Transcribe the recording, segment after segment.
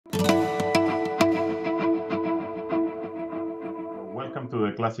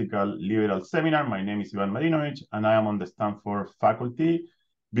the Classical Liberal Seminar. My name is Ivan Marinovic, and I am on the Stanford faculty.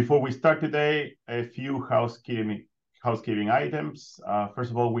 Before we start today, a few housekeeping items.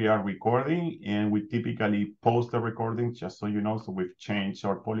 First of all, we are recording, and we typically post the recordings, just so you know. So we've changed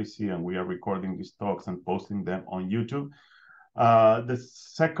our policy, and we are recording these talks and posting them on YouTube. The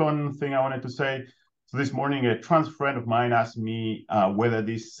second thing I wanted to say, so this morning, a trans friend of mine asked me whether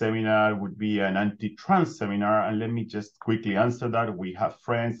this seminar would be an anti-trans seminar, and let me just quickly answer that. We have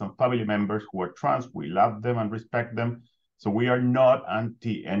friends and family members who are trans. We love them and respect them. So we are not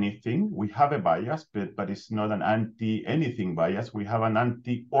anti-anything. We have a bias, but it's not an anti-anything bias. We have an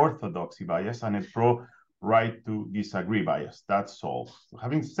anti-orthodoxy bias and a pro-right to disagree bias. That's all. So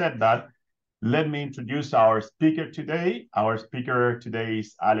having said that, let me introduce our speaker today. Our speaker today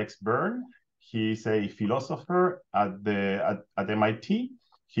is Alex Byrne. He's a philosopher at MIT.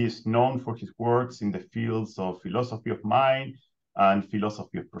 He's known for his works in the fields of philosophy of mind and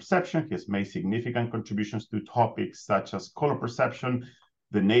philosophy of perception. He has made significant contributions to topics such as color perception,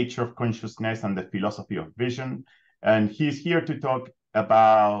 the nature of consciousness, and the philosophy of vision. And he's here to talk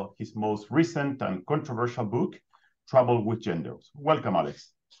about his most recent and controversial book, Trouble with Gender. Welcome,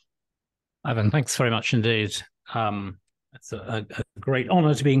 Alex. Ivan, thanks very much indeed. It's a great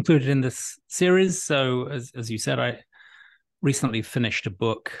honor to be included in this series. So, as you said, I recently finished a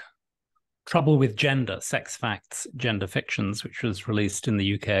book, Trouble with Gender, Sex Facts, Gender Fictions, which was released in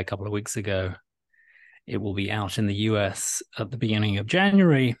the UK a couple of weeks ago. It will be out in the US at the beginning of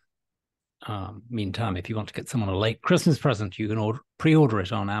January. Meantime, if you want to get someone a late Christmas present, you can pre-order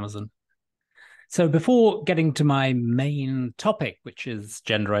it on Amazon. So before getting to my main topic, which is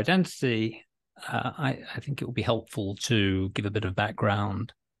gender identity, I think it will be helpful to give a bit of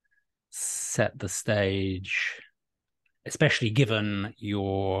background, set the stage, especially given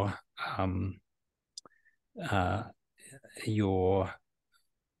your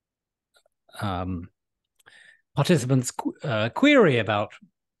participants' query about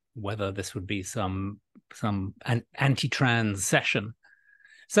whether this would be some anti-trans session.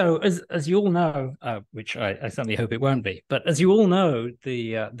 So, as you all know, which I certainly hope it won't be, but as you all know,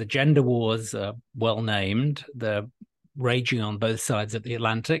 the gender wars are well named. They're raging on both sides of the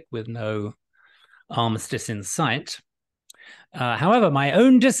Atlantic with no armistice in sight. However, my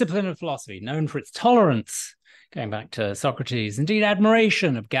own discipline of philosophy, known for its tolerance, going back to Socrates, indeed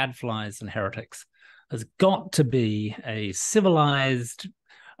admiration of gadflies and heretics, has got to be a civilized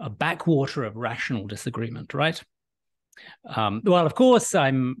backwater of rational disagreement, right? Well, of course,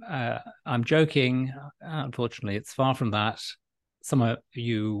 I'm joking. Unfortunately, it's far from that. Some of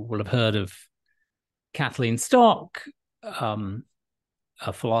you will have heard of Kathleen Stock,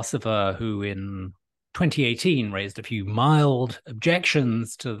 a philosopher who in 2018 raised a few mild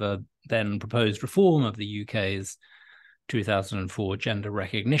objections to the then proposed reform of the UK's 2004 Gender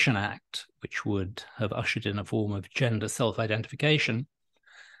Recognition Act, which would have ushered in a form of gender self-identification.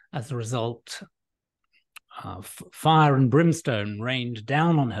 As a result, fire and brimstone rained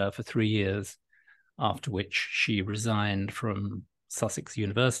down on her for 3 years, after which she resigned from Sussex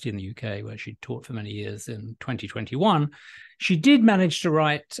University in the UK, where she taught for many years. In 2021, she did manage to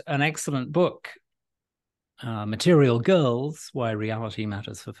write an excellent book, Material Girls, Why Reality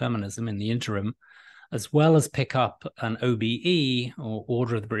Matters for Feminism, in the interim, as well as pick up an OBE, or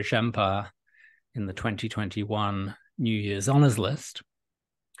Order of the British Empire, in the 2021 New Year's Honours List.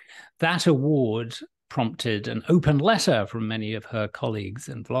 That award prompted an open letter from many of her colleagues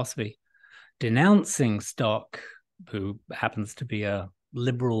in philosophy denouncing Stock, who happens to be a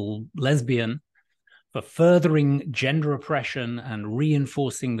liberal lesbian, for furthering gender oppression and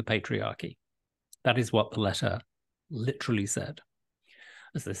reinforcing the patriarchy. That is what the letter literally said.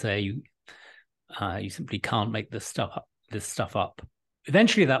 As they say, you simply can't make this stuff up.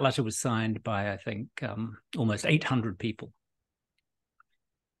 Eventually, that letter was signed by, I think, almost 800 people.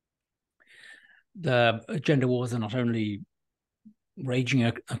 The gender wars are not only raging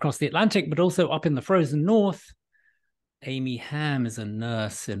across the Atlantic, but also up in the frozen north. Amy Ham is a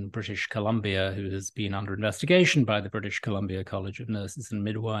nurse in British Columbia who has been under investigation by the British Columbia College of Nurses and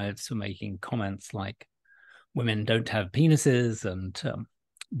Midwives for making comments like women don't have penises and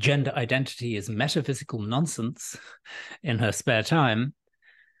gender identity is metaphysical nonsense in her spare time.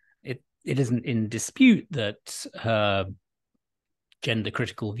 It isn't in dispute that her gender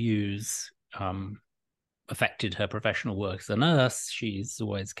critical views affected her professional work as a nurse. She's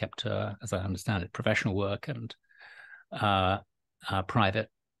always kept her, as I understand it, professional work and private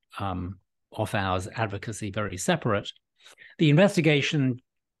off-hours advocacy very separate. The investigation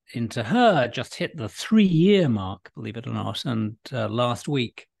into her just hit the 3-year mark, believe it or not, and last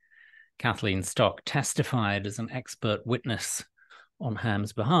week Kathleen Stock testified as an expert witness on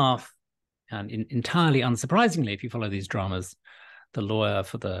Ham's behalf. And entirely unsurprisingly, if you follow these dramas, the lawyer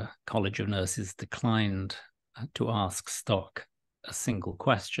for the College of Nurses declined to ask Stock a single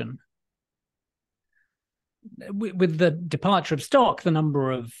question. With the departure of Stock, the number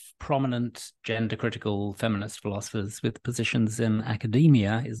of prominent gender-critical feminist philosophers with positions in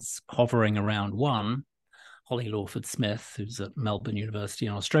academia is hovering around one, Holly Lawford Smith, who's at Melbourne University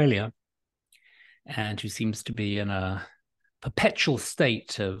in Australia, and who seems to be in a perpetual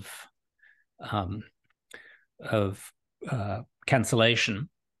state of cancellation.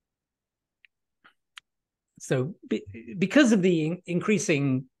 So because of the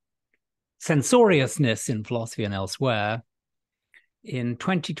increasing censoriousness in philosophy and elsewhere, in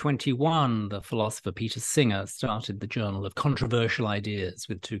 2021, the philosopher Peter Singer started the Journal of Controversial Ideas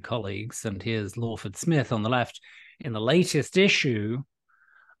with two colleagues. And here's Lawford Smith on the left. In the latest issue,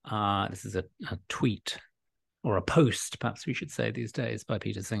 this is a tweet, or a post, perhaps we should say these days, by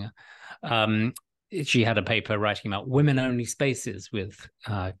Peter Singer. She had a paper writing about women-only spaces with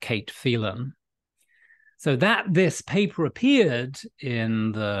Kate Phelan. So that this paper appeared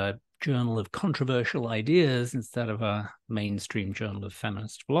in the Journal of Controversial Ideas instead of a mainstream journal of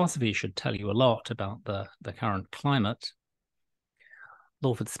feminist philosophy should tell you a lot about the current climate.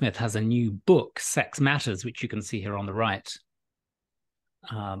 Lawford Smith has a new book, Sex Matters, which you can see here on the right.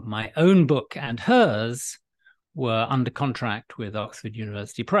 My own book and hers were under contract with Oxford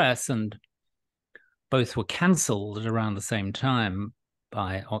University Press, and both were cancelled at around the same time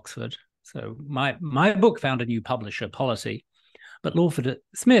by Oxford. So my book found a new publisher, Polity, but Lawford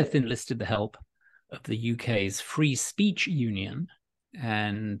Smith enlisted the help of the UK's Free Speech Union,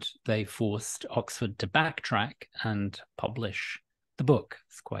 and they forced Oxford to backtrack and publish the book.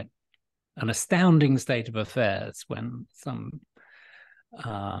 It's quite an astounding state of affairs when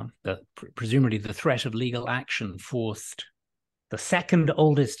presumably the threat of legal action forced the second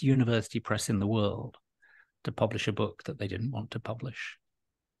oldest university press in the world to publish a book that they didn't want to publish.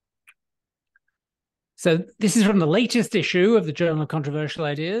 So this is from the latest issue of the Journal of Controversial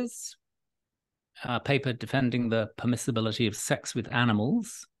Ideas, a paper defending the permissibility of sex with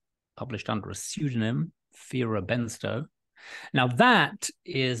animals, published under a pseudonym, Vera Benstow. Now that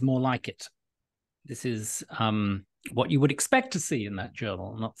is more like it. This is what you would expect to see in that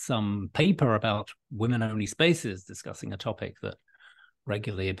journal, not some paper about women-only spaces discussing a topic that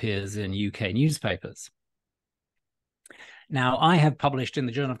regularly appears in UK newspapers. Now, I have published in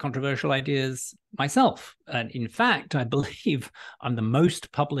the Journal of Controversial Ideas myself, and in fact, I believe I'm the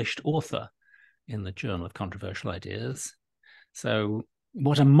most published author in the Journal of Controversial Ideas. So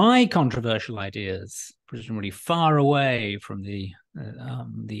what are my controversial ideas, presumably far away from the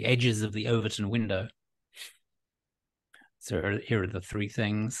edges of the Overton window? So here are the three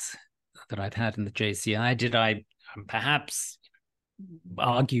things that I've had in the JCI. Did I perhaps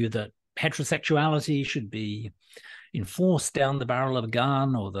argue that heterosexuality should be enforced down the barrel of a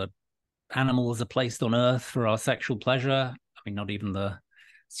gun, or that animals are placed on Earth for our sexual pleasure? I mean, not even the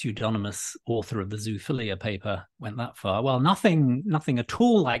pseudonymous author of the zoophilia paper went that far. Well, nothing at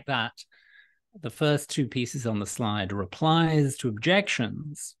all like that. The first two pieces on the slide are replies to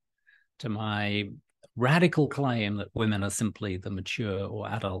objections to my radical claim that women are simply the mature or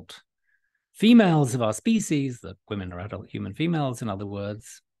adult females of our species, that women are adult human females, in other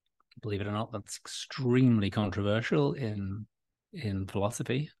words. Believe it or not, that's extremely controversial in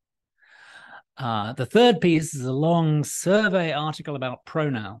philosophy. The third piece is a long survey article about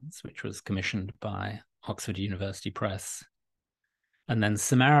pronouns, which was commissioned by Oxford University Press, and then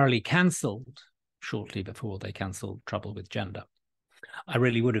summarily cancelled shortly before they cancelled Trouble with Gender. I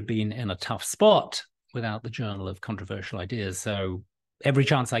really would have been in a tough spot without the Journal of Controversial Ideas. So every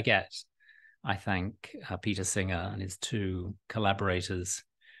chance I get, I thank Peter Singer and his two collaborators,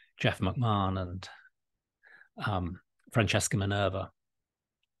 Jeff McMahon and Francesca Minerva.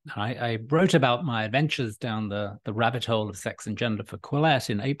 I wrote about my adventures down the rabbit hole of sex and gender for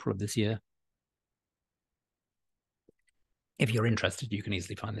Quillette in April of this year. If you're interested, you can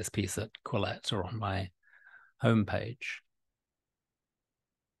easily find this piece at Quillette or on my homepage.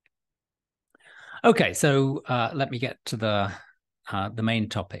 Okay, so let me get to the main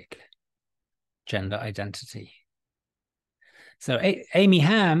topic, gender identity. So Amy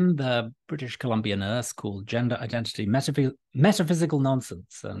Ham, the British Columbia nurse, called gender identity metaphysical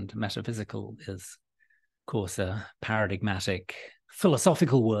nonsense. And metaphysical is, of course, a paradigmatic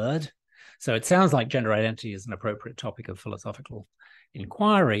philosophical word. So it sounds like gender identity is an appropriate topic of philosophical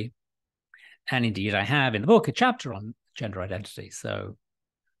inquiry. And indeed, I have in the book a chapter on gender identity. So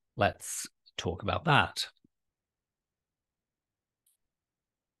let's talk about that.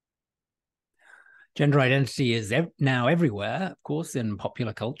 Gender identity is now everywhere, of course, in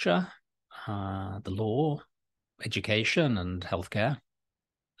popular culture, the law, education, and healthcare.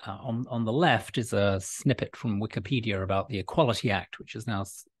 On the left is a snippet from Wikipedia about the Equality Act, which is now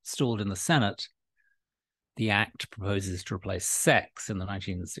stalled in the Senate. The act proposes to replace sex in the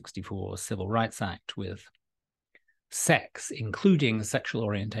 1964 Civil Rights Act with sex, including sexual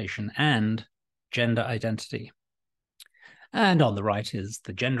orientation and gender identity. And on the right is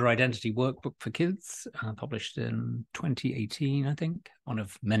the Gender Identity Workbook for Kids, published in 2018, I think, one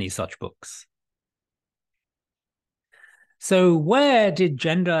of many such books. So where did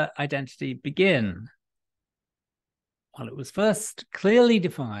gender identity begin? Well, it was first clearly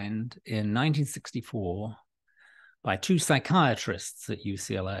defined in 1964 by two psychiatrists at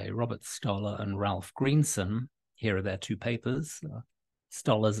UCLA, Robert Stoller and Ralph Greenson. Here are their two papers.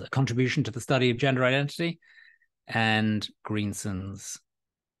 Stoller's A Contribution to the Study of Gender Identity and Greenson's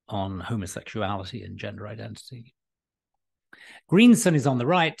on homosexuality and gender identity. Greenson is on the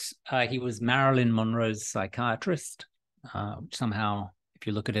right. He was Marilyn Monroe's psychiatrist, which somehow, if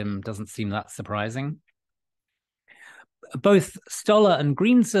you look at him, doesn't seem that surprising. Both Stoller and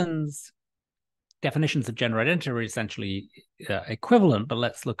Greenson's definitions of gender identity are essentially equivalent, but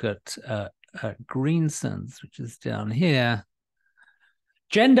let's look at Greenson's, which is down here.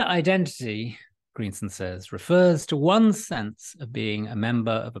 Gender identity, Greenson says, refers to one's sense of being a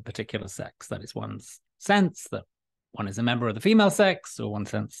member of a particular sex. That is, one's sense that one is a member of the female sex, or one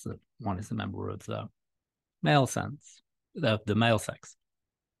sense that one is a member of the male sense, the male sex.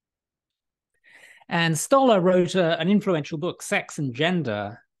 And Stoller wrote an influential book, Sex and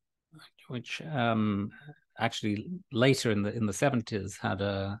Gender, which actually later in the 70s had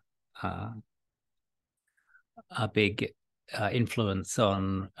a big influence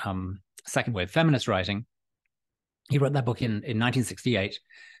on second wave feminist writing. He wrote that book in 1968,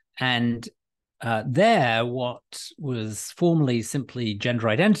 and there what was formerly simply gender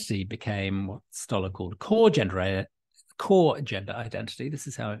identity became what Stoller called core gender identity. This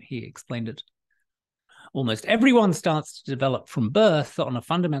is how he explained it. Almost everyone starts to develop from birth on a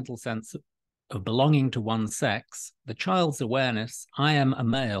fundamental sense of belonging to one sex. The child's awareness, I am a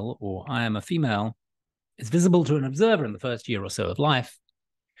male or I am a female, is visible to an observer in the first year or so of life.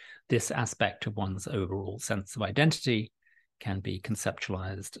 This aspect of one's overall sense of identity can be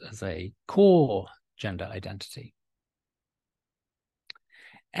conceptualized as a core gender identity.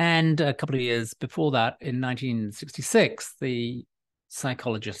 And a couple of years before that, in 1966, the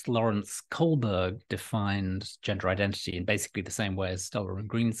psychologist Lawrence Kohlberg defined gender identity in basically the same way as Stoller and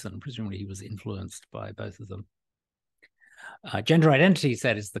Greenson. Presumably he was influenced by both of them. Gender identity, he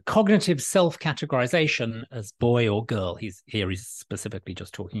said, is the cognitive self-categorization as boy or girl. He's specifically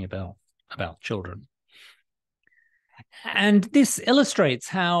just talking about children. And this illustrates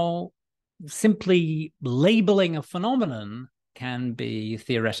how simply labeling a phenomenon can be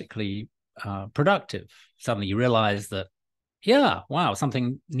theoretically productive. Suddenly you realize that, yeah, wow,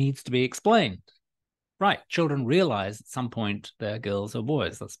 something needs to be explained. Right, children realize at some point they're girls or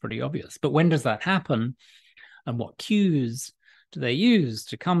boys. That's pretty obvious. But when does that happen? And what cues do they use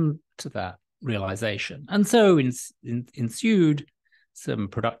to come to that realization? And so ensued some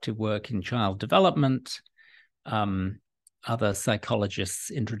productive work in child development. Other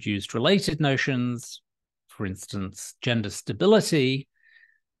psychologists introduced related notions, for instance, gender stability,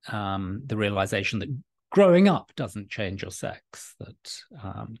 the realization that growing up doesn't change your sex,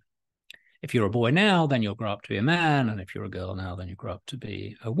 that if you're a boy now, then you'll grow up to be a man, and if you're a girl now, then you grow up to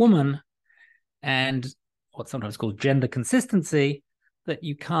be a woman. And what's sometimes called gender consistency, that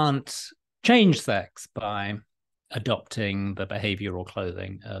you can't change sex by adopting the behavior or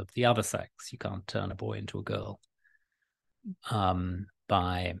clothing of the other sex. You can't turn a boy into a girl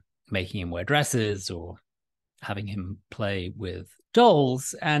by making him wear dresses or having him play with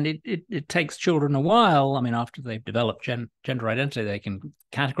dolls. And it takes children a while. I mean, after they've developed gender identity, they can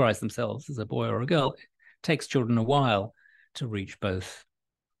categorize themselves as a boy or a girl. It takes children a while to reach both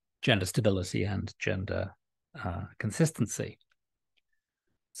gender stability and gender consistency.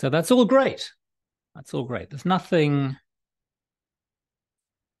 So that's all great. That's all great. There's nothing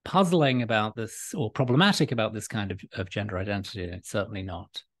puzzling about this or problematic about this kind of gender identity. It's certainly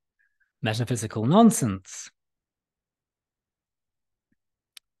not metaphysical nonsense.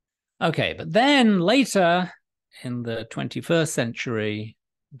 Okay, but then later in the 21st century,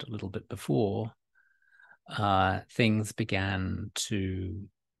 and a little bit before, things began to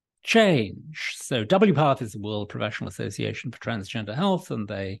change. So WPATH is the World Professional Association for Transgender Health, and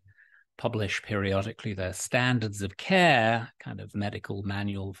they publish periodically their standards of care, kind of medical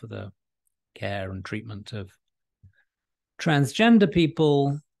manual for the care and treatment of transgender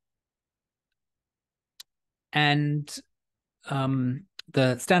people. And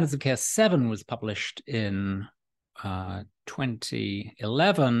the Standards of Care 7 was published in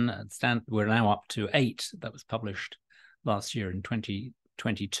 2011. We're now up to 8. That was published last year in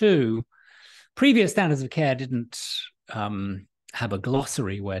 2022. Previous Standards of Care didn't have a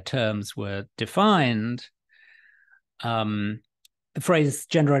glossary where terms were defined. The phrase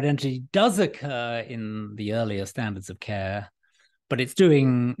gender identity does occur in the earlier Standards of Care, but it's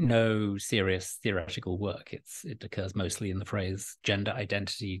doing no serious theoretical work. It occurs mostly in the phrase gender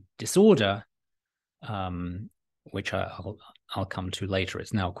identity disorder, which I'll come to later.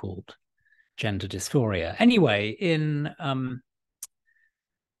 It's now called gender dysphoria. Anyway, in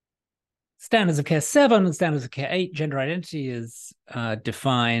Standards of Care 7 and Standards of Care 8, gender identity is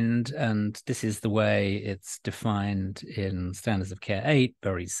defined, and this is the way it's defined in Standards of Care 8,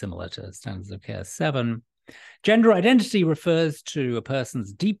 very similar to Standards of Care 7. Gender identity refers to a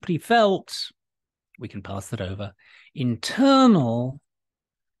person's deeply felt, we can pass that over, internal,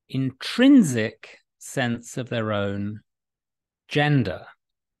 intrinsic sense of their own gender.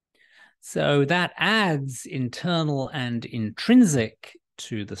 So that adds internal and intrinsic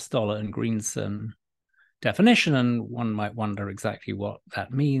to the Stoller and Greenson definition, and one might wonder exactly what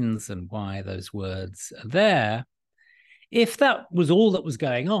that means and why those words are there. If that was all that was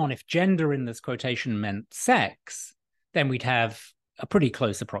going on, if gender in this quotation meant sex, then we'd have a pretty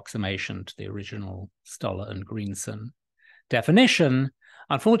close approximation to the original Stoller and Greenson definition.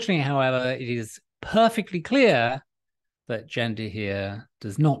 Unfortunately, however, it is perfectly clear that gender here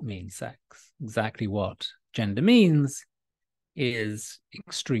does not mean sex. Exactly what gender means is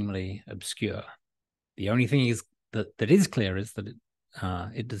extremely obscure. The only thing that is clear is that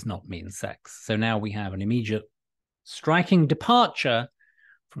it does not mean sex. So now we have an immediate striking departure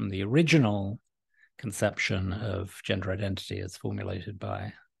from the original conception of gender identity as formulated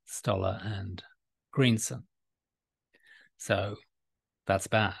by Stoller and Greenson. So that's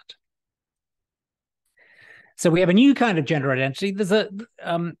bad. So we have a new kind of gender identity.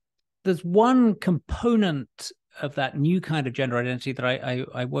 There's one component of that new kind of gender identity that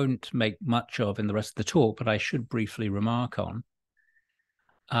I won't make much of in the rest of the talk, but I should briefly remark on.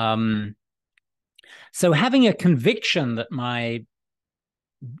 So having a conviction that my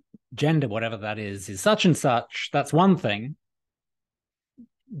gender, whatever that is such and such, that's one thing.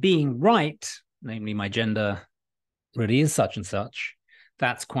 Being right, namely my gender really is such and such,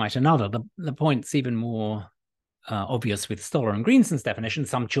 that's quite another. The point's even more obvious with Stoller and Greenson's definition.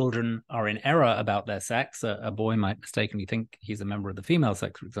 Some children are in error about their sex. A boy might mistakenly think he's a member of the female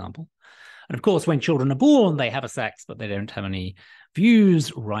sex, for example. And of course, when children are born, they have a sex, but they don't have any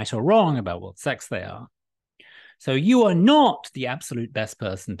views, right or wrong, about what sex they are. So you are not the absolute best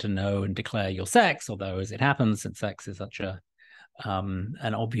person to know and declare your sex, although as it happens, since sex is such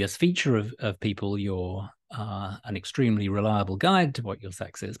an obvious feature of people, you're an extremely reliable guide to what your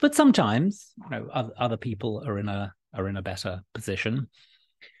sex is. But sometimes, other people are in a better position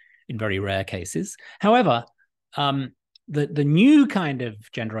in very rare cases. However, the new kind of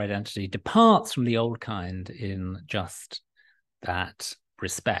gender identity departs from the old kind in just that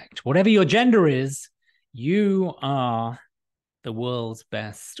respect. Whatever your gender is, you are the world's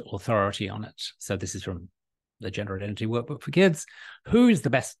best authority on it. So this is from the Gender Identity Workbook for Kids. Who is the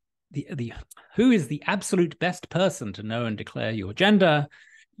best? Who is the absolute best person to know and declare your gender?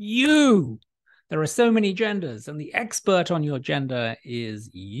 You. There are so many genders, and the expert on your gender is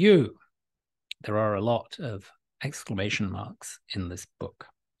you. There are a lot of exclamation marks in this book.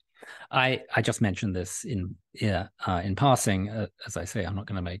 I just mentioned this in passing. As I say, I'm not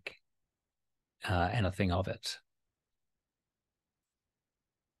going to make anything of it.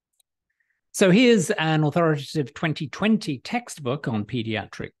 So here's an authoritative 2020 textbook on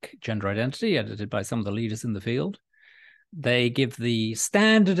pediatric gender identity, edited by some of the leaders in the field. They give the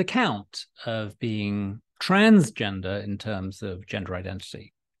standard account of being transgender in terms of gender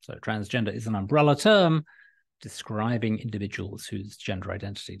identity. So transgender is an umbrella term describing individuals whose gender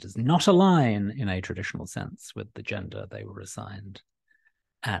identity does not align in a traditional sense with the gender they were assigned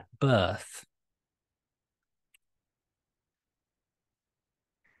at birth.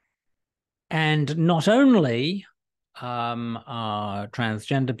 And not only are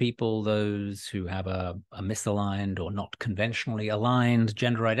transgender people those who have a misaligned or not conventionally aligned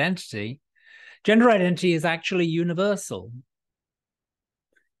gender identity is actually universal.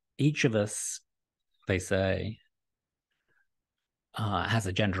 Each of us, they say, has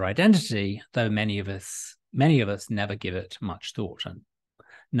a gender identity, though many of us never give it much thought, and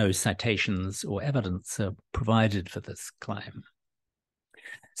no citations or evidence are provided for this claim.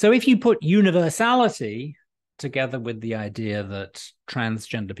 So if you put universality together with the idea that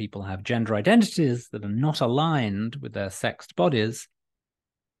transgender people have gender identities that are not aligned with their sexed bodies,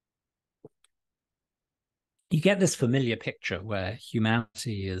 you get this familiar picture where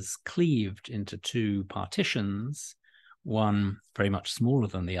humanity is cleaved into two partitions, one very much smaller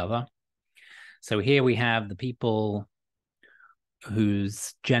than the other. So here we have the people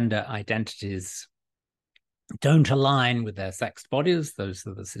whose gender identities don't align with their sexed bodies. Those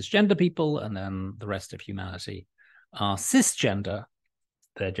are the cisgender people, and then the rest of humanity are cisgender.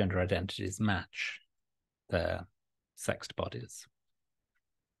 Their gender identities match their sexed bodies.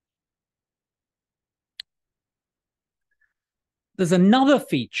 There's another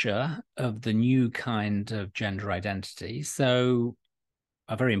feature of the new kind of gender identity, so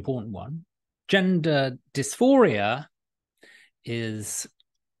a very important one. Gender dysphoria is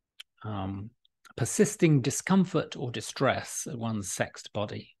persisting discomfort or distress at one's sexed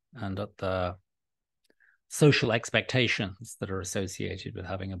body and at the social expectations that are associated with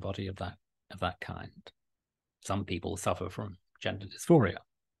having a body of that kind. Some people suffer from gender dysphoria.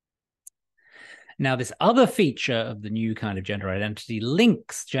 Now, this other feature of the new kind of gender identity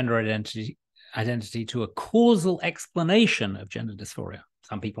links gender identity to a causal explanation of gender dysphoria.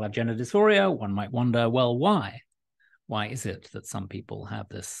 Some people have gender dysphoria. One might wonder, well, why? Why is it that some people have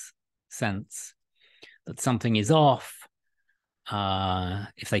this sense that something is off?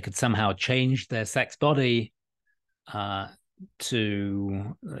 If they could somehow change their sex body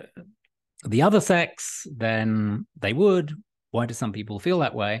to the other sex, then they would. Why do some people feel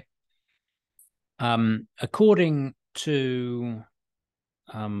that way? According to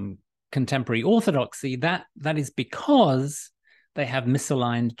contemporary orthodoxy, that is because they have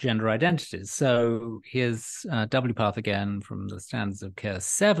misaligned gender identities. So here's W-Path again from the Standards of Care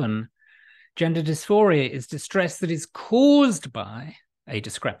 7. Gender dysphoria is distress that is caused by a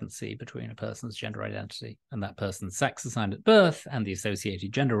discrepancy between a person's gender identity and that person's sex assigned at birth and the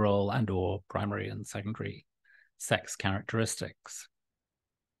associated gender role and or primary and secondary sex characteristics.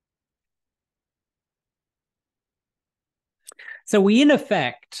 So we, in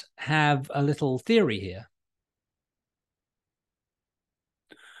effect, have a little theory here.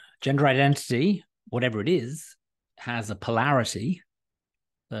 Gender identity, whatever it is, has a polarity.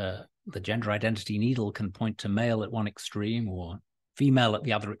 The gender identity needle can point to male at one extreme or female at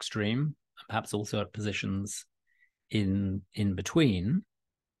the other extreme, perhaps also at positions in between.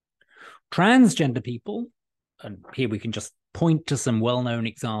 Transgender people, and here we can just point to some well-known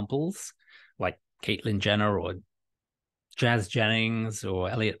examples, like Caitlyn Jenner or Jazz Jennings or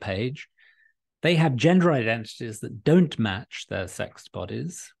Elliot Page, they have gender identities that don't match their sexed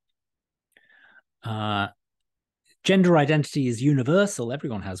bodies. Gender identity is universal.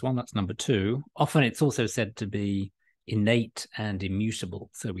 Everyone has one. That's number 2. Often it's also said to be innate and immutable.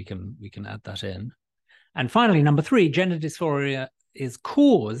 So we can add that in. And finally, number 3, gender dysphoria is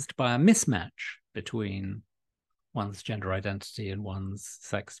caused by a mismatch between one's gender identity and one's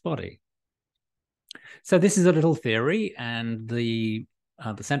sexed body. So this is a little theory, and the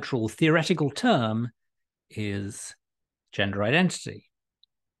central theoretical term is gender identity.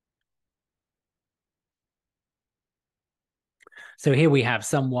 So here we have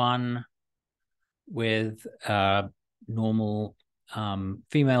someone with a normal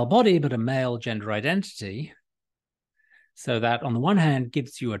female body, but a male gender identity. So that on the one hand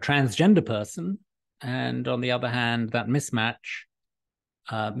gives you a transgender person, and on the other hand, that mismatch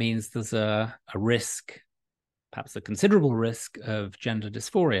means there's a risk, perhaps a considerable risk, of gender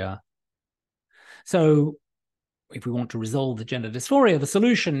dysphoria. So if we want to resolve the gender dysphoria, the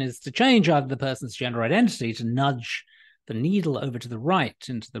solution is to change either the person's gender identity, to nudge the needle over to the right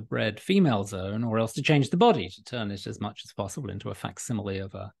into the bred female zone, or else to change the body, to turn it as much as possible into a facsimile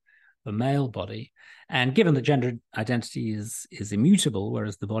of a male body. And given that gender identity is immutable,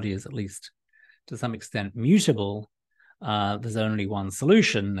 whereas the body is at least to some extent mutable, there's only one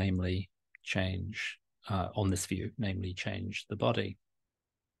solution, namely change, on this view, namely change the body.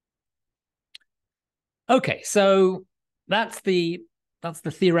 Okay, so that's the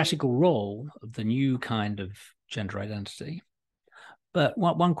theoretical role of the new kind of gender identity. But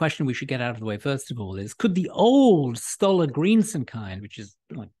one question we should get out of the way first of all is, could the old Stoller-Greenson kind, which is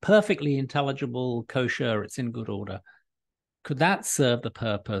like perfectly intelligible, kosher, it's in good order, could that serve the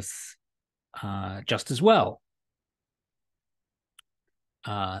purpose just as well?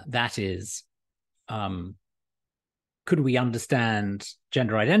 That is, could we understand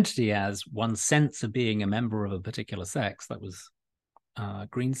gender identity as one's sense of being a member of a particular sex? That was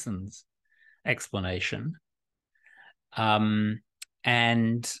Greenson's explanation.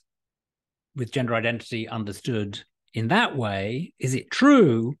 And with gender identity understood in that way, is it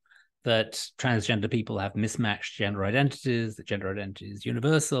true that transgender people have mismatched gender identities, that gender identity is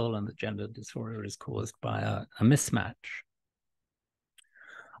universal, and that gender dysphoria is caused by a mismatch.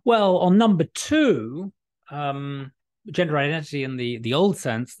 Well, on number two, gender identity in the old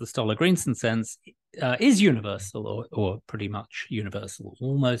sense, the Stoller-Greenson sense, is universal or pretty much universal.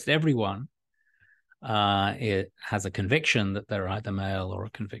 Almost everyone it has a conviction that they're either male or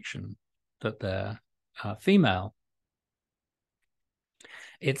a conviction that they're female.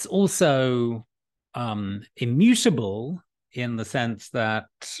 It's also immutable in the sense that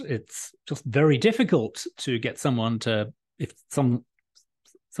it's just very difficult to get someone to, if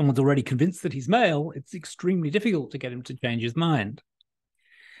someone's already convinced that he's male, it's extremely difficult to get him to change his mind.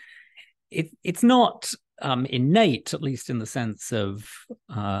 It's not innate, at least in the sense of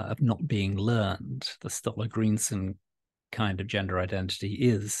not being learned. The Stoller-Greenson kind of gender identity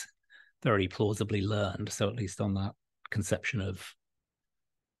is very plausibly learned. So at least on that conception of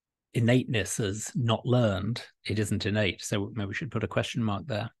innateness as not learned, it isn't innate. So maybe we should put a question mark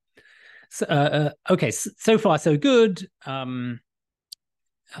there. So, okay, so far so good. The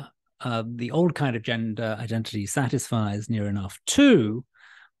old kind of gender identity satisfies near enough 2,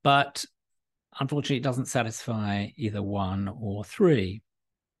 but unfortunately it doesn't satisfy either 1 or 3.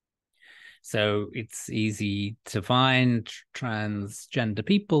 So it's easy to find transgender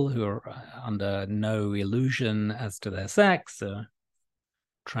people who are under no illusion as to their sex. A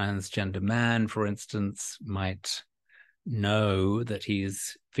transgender man, for instance, might know that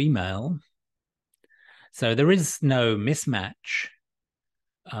he's female. So there is no mismatch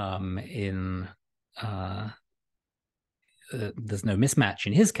there's no mismatch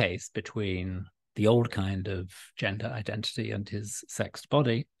in his case between the old kind of gender identity and his sexed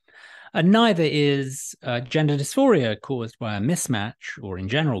body. And neither is gender dysphoria caused by a mismatch, or in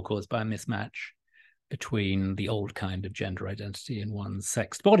general caused by a mismatch, between the old kind of gender identity and one's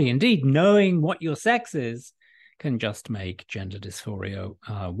sexed body. Indeed, knowing what your sex is can just make gender dysphoria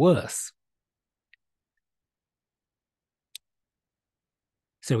worse.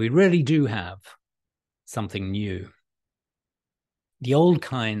 So we really do have something new. The old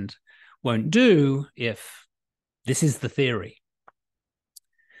kind won't do if this is the theory.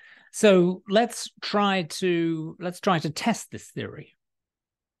 So let's try to test this theory.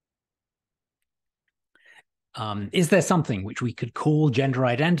 Is there something which we could call gender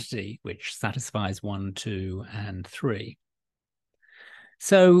identity which satisfies 1, 2, and 3?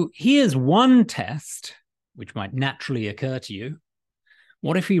 So here's one test which might naturally occur to you.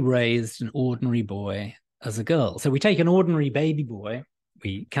 What if we raised an ordinary boy as a girl? So we take an ordinary baby boy,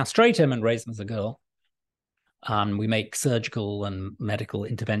 we castrate him and raise him as a girl. We make surgical and medical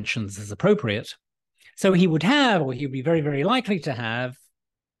interventions as appropriate. So he would have, or he'd be very, very likely to have,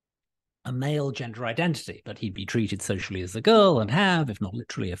 a male gender identity, but he'd be treated socially as a girl and have, if not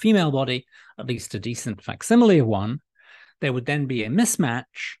literally a female body, at least a decent facsimile of one. There would then be a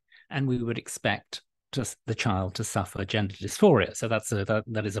mismatch, and we would expect just the child to suffer gender dysphoria. So that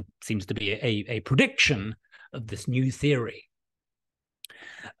seems to be a prediction of this new theory.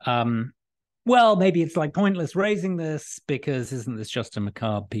 Well, maybe it's like pointless raising this because isn't this just a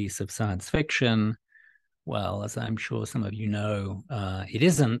macabre piece of science fiction? Well, as I'm sure some of you know, it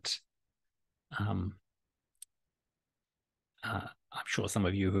isn't. I'm sure some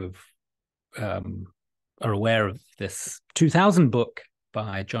of you who are aware of this 2000 book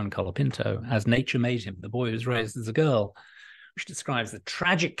by John Colapinto, As Nature Made Him, The Boy Who Was Raised as a Girl, which describes the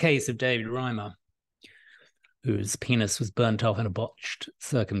tragic case of David Reimer, whose penis was burnt off in a botched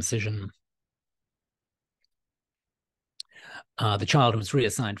circumcision. The child was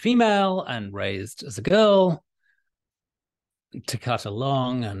reassigned female and raised as a girl. To cut a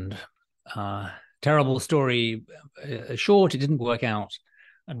long and terrible story short, it didn't work out.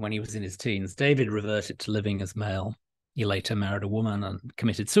 And when he was in his teens, David reverted to living as male. He later married a woman and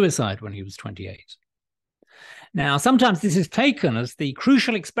committed suicide when he was 28. Now, sometimes this is taken as the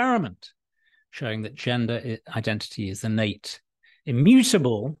crucial experiment, showing that gender identity is innate,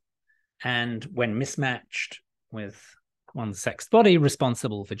 immutable, and when mismatched with one's sexed body,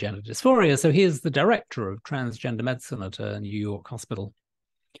 responsible for gender dysphoria. So here's the director of transgender medicine at a New York hospital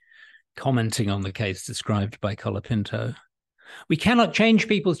commenting on the case described by Colapinto. We cannot change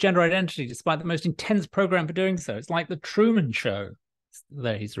people's gender identity despite the most intense program for doing so. It's like the Truman Show.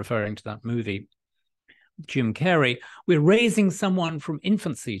 There he's referring to that movie, Jim Carrey. We're raising someone from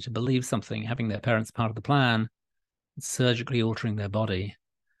infancy to believe something, having their parents part of the plan, surgically altering their body,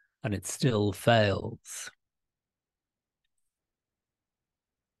 and it still fails.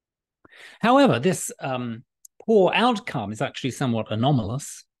 However, this poor outcome is actually somewhat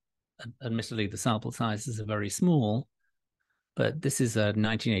anomalous. Admittedly, the sample sizes are very small. But this is a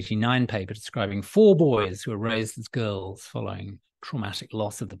 1989 paper describing 4 boys who were raised as girls following traumatic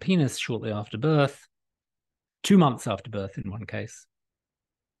loss of the penis shortly after birth, 2 months after birth in one case.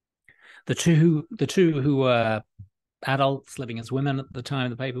 The two who were adults living as women at the time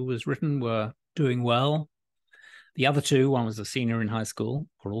the paper was written were doing well. The other 2, one was a senior in high school,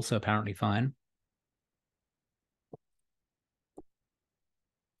 were also apparently fine.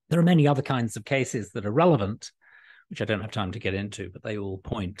 There are many other kinds of cases that are relevant, which I don't have time to get into, but they all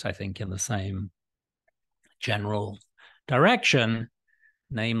point, I think, in the same general direction.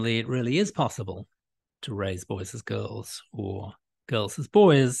 Namely, it really is possible to raise boys as girls or girls as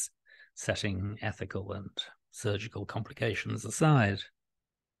boys, setting ethical and surgical complications aside.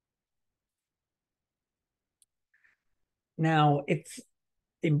 Now, it's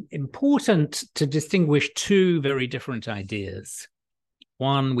important to distinguish 2 very different ideas.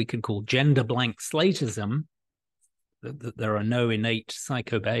 One we could call gender blank slatism, that there are no innate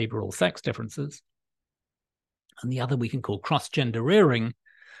psychobehavioral sex differences. And the other we can call cross-gender rearing,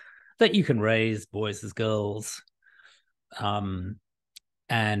 that you can raise boys as girls,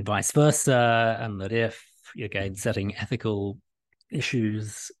 and vice versa, and that if, again, setting ethical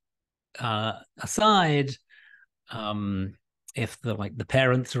issues aside, if the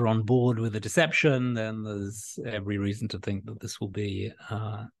parents are on board with the deception, then there's every reason to think that this will be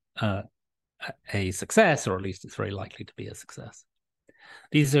a success, or at least it's very likely to be a success.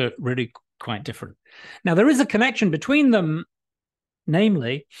 These are really quite different. Now, there is a connection between them,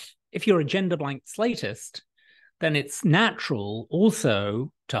 namely, if you're a gender blank slatist, then it's natural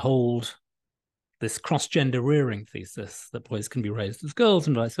also to hold this cross-gender rearing thesis that boys can be raised as girls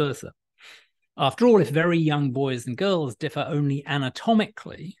and vice versa. After all, if very young boys and girls differ only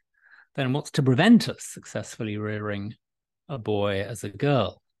anatomically, then what's to prevent us successfully rearing a boy as a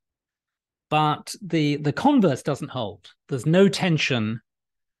girl? But the converse doesn't hold. There's no tension.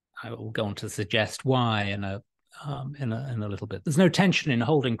 I will go on to suggest why in a little bit. There's no tension in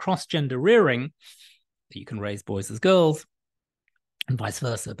holding cross-gender rearing, that you can raise boys as girls, and vice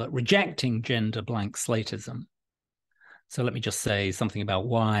versa, but rejecting gender blank slatism. So let me just say something about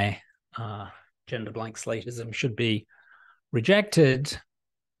why gender blank slatism should be rejected.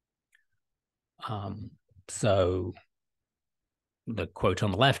 So the quote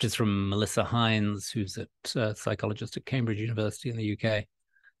on the left is from Melissa Hines, who's a psychologist at Cambridge University in the UK.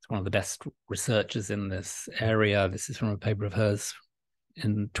 It's one of the best researchers in this area. This is from a paper of hers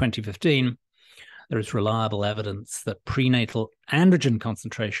in 2015. There is reliable evidence that prenatal androgen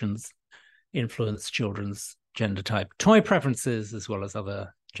concentrations influence children's gender type toy preferences, as well as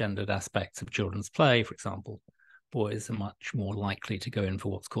other gendered aspects of children's play. For example, boys are much more likely to go in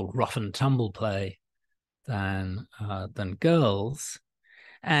for what's called rough and tumble play than girls.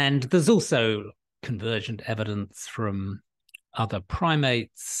 And there's also convergent evidence from other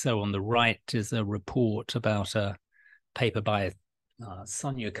primates. So on the right is a report about a paper by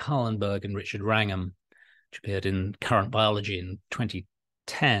Sonia Karlenberg and Richard Wrangham, which appeared in Current Biology in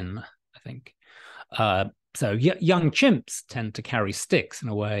 2010, I think. So young chimps tend to carry sticks in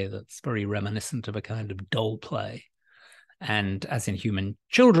a way that's very reminiscent of a kind of doll play. And as in human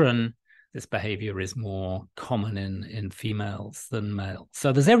children, this behavior is more common in females than males.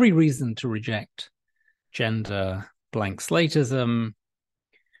 So there's every reason to reject gender blank slatism.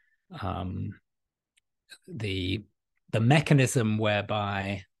 The mechanism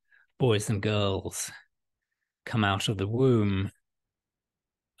whereby boys and girls come out of the womb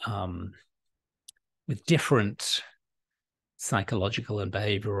with different psychological and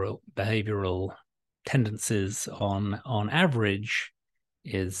behavioral tendencies on average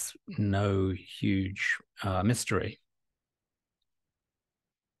is no huge mystery.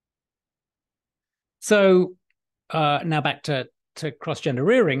 So now back to cross-gender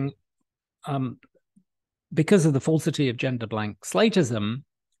rearing. Because of the falsity of gender blank slatism,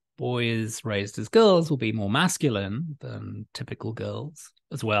 boys raised as girls will be more masculine than typical girls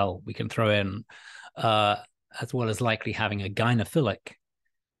as well. We can throw in, as well as likely having a gynophilic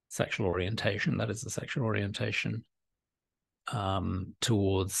sexual orientation, that is the sexual orientation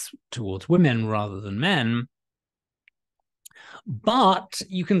towards women rather than men. But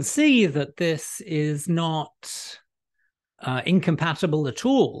you can see that this is not incompatible at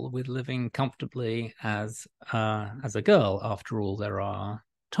all with living comfortably as a girl. After all, there are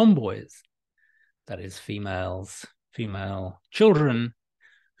tomboys, that is female children,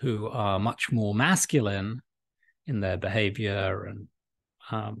 who are much more masculine in their behavior and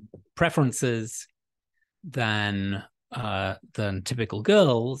preferences than typical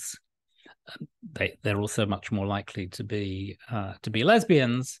girls. They're also much more likely to be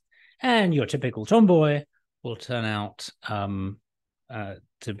lesbians, and your typical tomboy will turn out to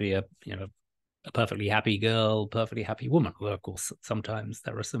be a perfectly happy girl, perfectly happy woman. Well, of course, sometimes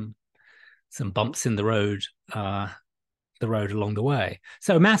there are some bumps in the road along the way.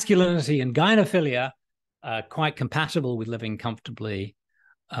 So masculinity and gynophilia are quite compatible with living comfortably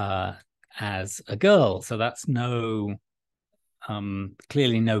as a girl. So that's clearly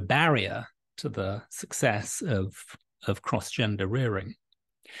no barrier to the success of cross-gender rearing.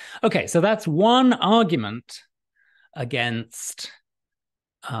 Okay, so that's one argument against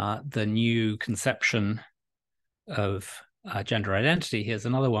the new conception of gender identity. Here's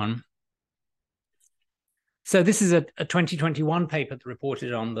another one. So this is a 2021 paper that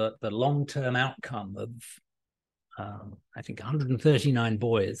reported on the long-term outcome of, I think, 139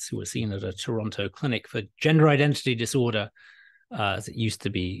 boys who were seen at a Toronto clinic for gender identity disorder, as it used to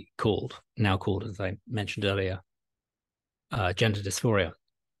be called, now called, as I mentioned earlier, gender dysphoria.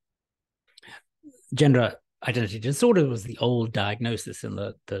 Gender identity disorder was the old diagnosis in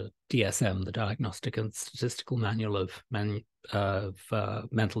the DSM, the Diagnostic and Statistical Manual of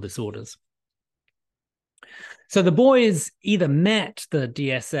Mental Disorders. So the boys either met the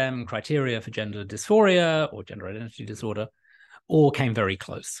DSM criteria for gender dysphoria or gender identity disorder, or came very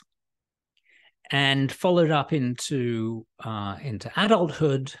close. And followed up into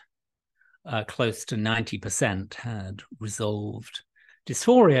adulthood, close to 90% had resolved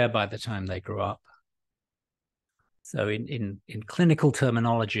dysphoria by the time they grew up. So in clinical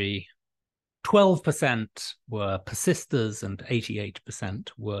terminology, 12% were persisters and 88%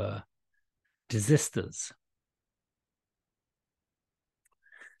 were desisters.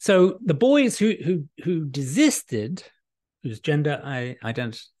 So the boys who desisted, whose gender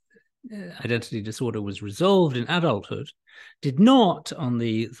identity disorder was resolved in adulthood, did not, on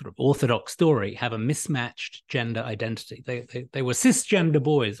the sort of orthodox story, have a mismatched gender identity. They were cisgender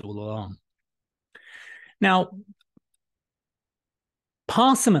boys all along. Now,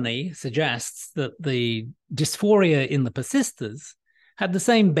 parsimony suggests that the dysphoria in the persisters had the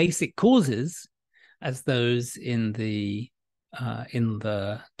same basic causes as those in the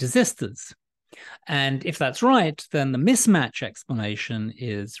desisters. And if that's right, then the mismatch explanation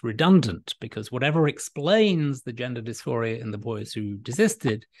is redundant, because whatever explains the gender dysphoria in the boys who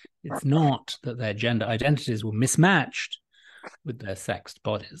desisted, it's not that their gender identities were mismatched with their sexed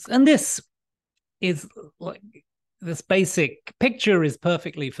bodies. And this basic picture is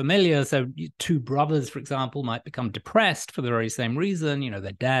perfectly familiar. So two brothers, for example, might become depressed for the very same reason.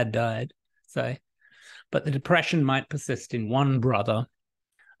 Their dad died, say, but the depression might persist in one brother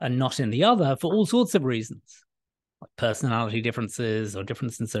and not in the other for all sorts of reasons, like personality differences or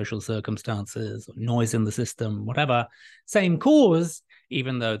difference in social circumstances or noise in the system, whatever. Same cause,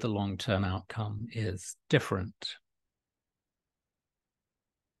 even though the long-term outcome is different.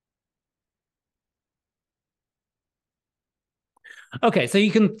 Okay, so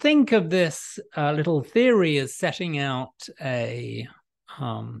you can think of this little theory as setting out a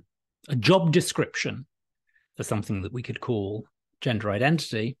job description for something that we could call gender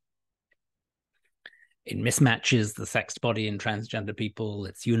identity. It mismatches the sexed body in transgender people.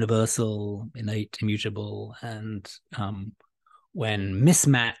 It's universal, innate, immutable, and when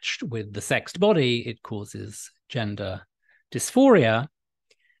mismatched with the sexed body, it causes gender dysphoria.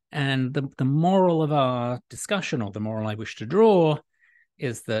 And the moral of our discussion, or the moral I wish to draw,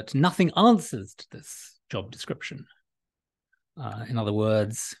 is that nothing answers to this job description. In other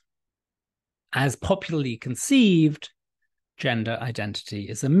words, as popularly conceived, gender identity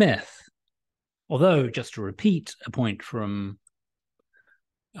is a myth. Although, just to repeat a point from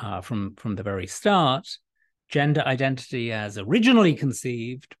the very start, gender identity as originally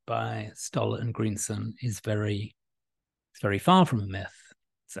conceived by Stoller and Greenson is very far from a myth.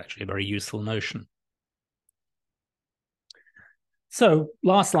 It's actually a very useful notion. So,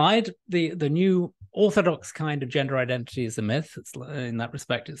 last slide, the new orthodox kind of gender identity is a myth. It's, in that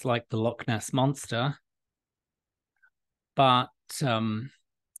respect, it's like the Loch Ness Monster. But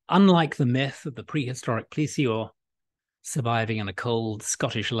unlike the myth of the prehistoric plesiosaur surviving in a cold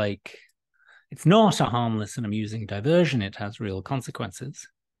Scottish lake, it's not a harmless and amusing diversion. It has real consequences.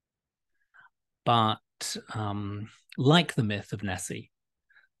 But like the myth of Nessie,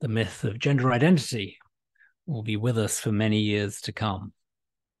 the myth of gender identity will be with us for many years to come.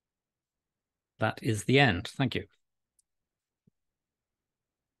 That is the end. Thank you.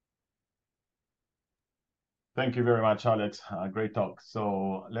 Thank you very much, Alex. Great talk.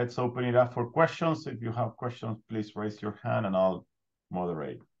 So let's open it up for questions. If you have questions, please raise your hand and I'll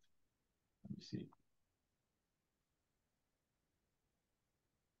moderate. Let me see.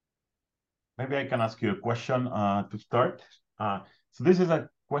 Maybe I can ask you a question to start. So this is a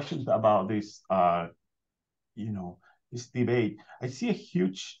question about this this debate, I see a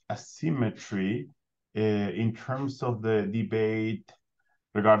huge asymmetry in terms of the debate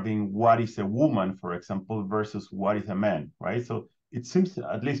regarding what is a woman, for example, versus what is a man, right? So it seems,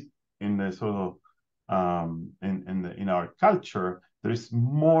 at least in the sort of in our culture, there is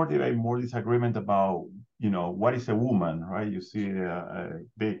more debate, more disagreement about what is a woman, right? You see a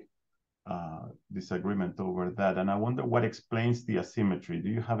big disagreement over that, and I wonder what explains the asymmetry. Do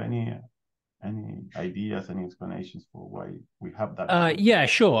you have any ideas, any explanations for why we have that? Yeah,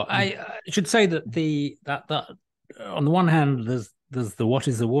 sure. I should say that that on the one hand, there's the what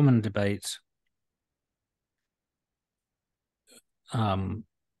is a woman debate,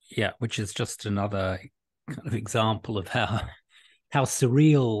 which is just another kind of example of how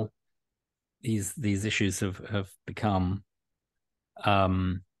surreal these issues have become. I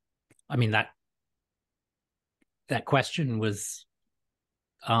mean, that question was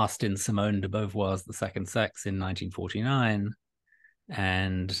asked in Simone de Beauvoir's The Second Sex in 1949,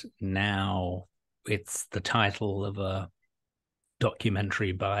 and now it's the title of a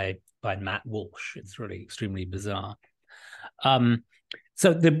documentary by Matt Walsh. It's really extremely bizarre.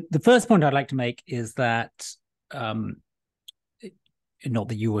 So the first point I'd like to make is that not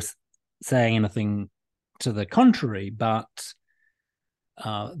that you were saying anything to the contrary, but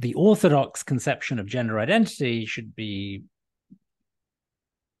the orthodox conception of gender identity should be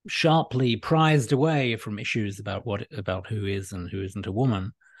sharply prized away from issues about who is and who isn't a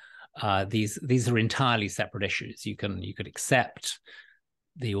woman. These are entirely separate issues. You could accept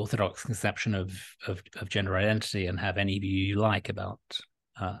the orthodox conception of gender identity and have any view you like about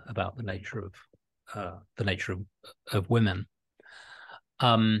the nature of women.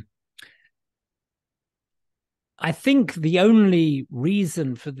 I think the only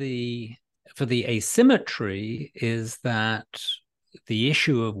reason for the asymmetry is that the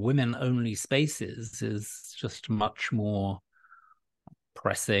issue of women-only spaces is just much more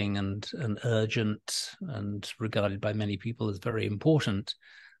pressing and urgent and regarded by many people as very important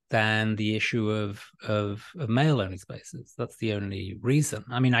than the issue of male-only spaces. That's the only reason.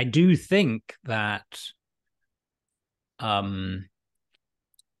 I mean, I do think that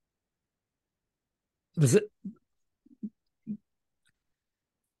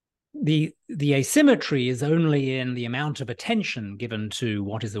the asymmetry is only in the amount of attention given to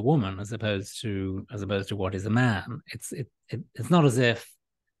what is a woman as opposed to what is a man. It's not as if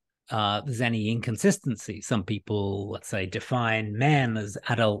there's any inconsistency. Some people, let's say, define men as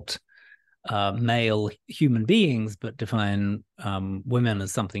adult male human beings, but define women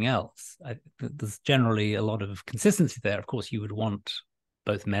as something else. There's generally a lot of consistency there. Of course, you would want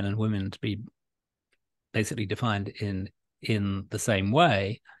both men and women to be basically defined in the same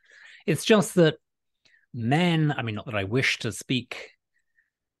way. It's just that men, I mean, not that I wish to speak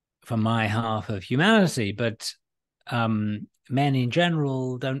for my half of humanity, but men in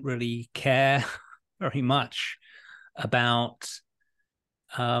general don't really care very much about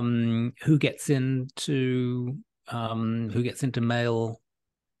who gets into male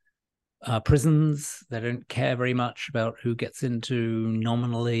prisons. They don't care very much about who gets into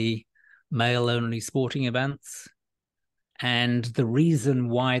nominally male-only sporting events. And the reason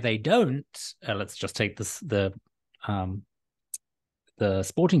why they don't, let's just take the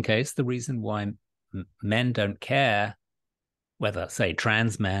sporting case, the reason why men don't care whether, say,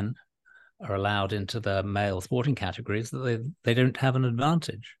 trans men are allowed into the male sporting categories, that they don't have an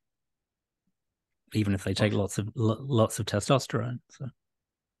advantage, even if they take lots of testosterone. So,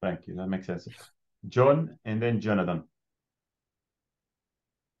 thank you. That makes sense. John, and then Jonathan.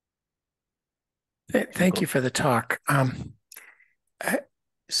 Thank you for the talk.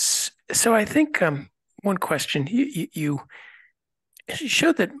 So I think one question, you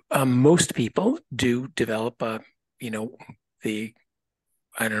showed that most people do develop I don't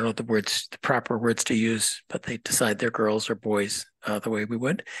know the proper words to use, but they decide they're girls or boys the way we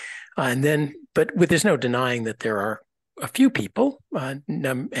would. But there's no denying that there are a few people,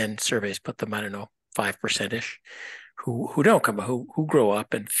 and surveys put them, I don't know, 5%-ish, who don't come, who grow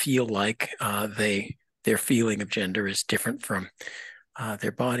up and feel like their feeling of gender is different from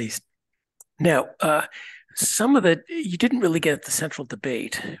their bodies. Now, some of it you didn't really get at the central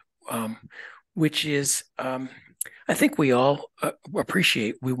debate, which is I think we all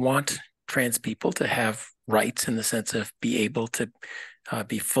appreciate, we want trans people to have rights in the sense of be able to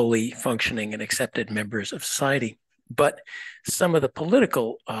be fully functioning and accepted members of society. But some of the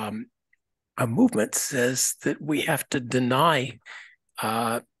political movement says that we have to deny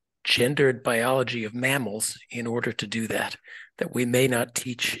gendered biology of mammals in order to do that we may not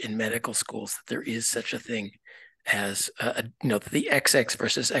teach in medical schools that there is such a thing as the XX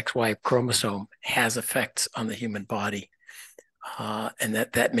versus XY chromosome has effects on the human body, and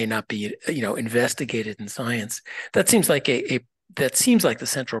that may not be investigated in science. That seems like the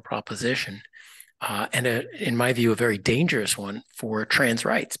central proposition, and in my view, a very dangerous one for trans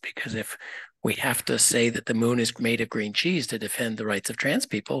rights, because if we have to say that the moon is made of green cheese to defend the rights of trans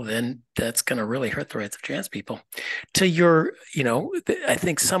people, then that's going to really hurt the rights of trans people. To your, I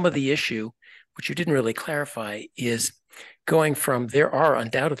think some of the issue, which you didn't really clarify, is going from there are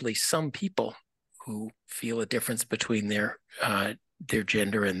undoubtedly some people who feel a difference between their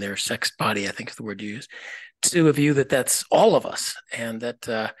gender and their sex body, I think is the word you use, to a view that that's all of us, and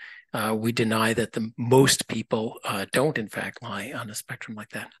that we deny that the most people don't in fact lie on a spectrum like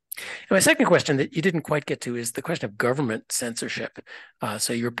that. And my second question that you didn't quite get to is the question of government censorship.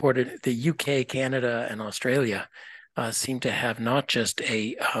 So you reported the UK, Canada, and Australia seem to have not just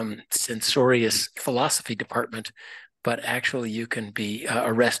a censorious philosophy department, but actually you can be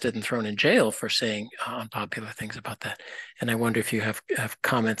arrested and thrown in jail for saying unpopular things about that. And I wonder if you have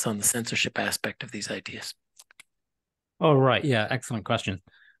comments on the censorship aspect of these ideas. Oh, right. Yeah, excellent question.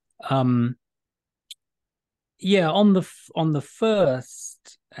 Yeah, on the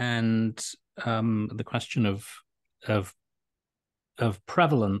first and the question of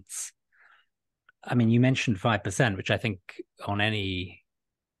prevalence, I mean, you mentioned 5%, which I think on any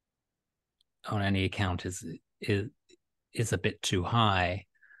account is a bit too high.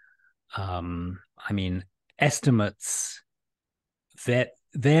 I mean, estimates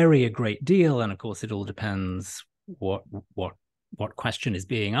vary a great deal, and of course, it all depends what question is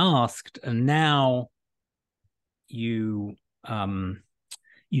being asked. And now you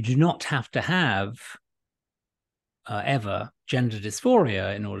do not have to have ever gender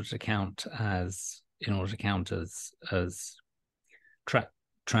dysphoria in order to count as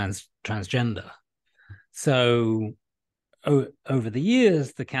transgender. So over the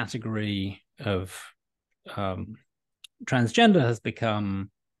years, the category of transgender has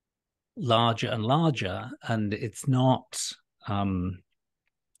become larger and larger, and it's not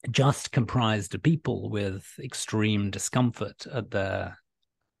just comprised of people with extreme discomfort at their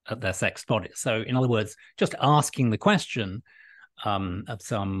sex body. So, in other words, just asking the question of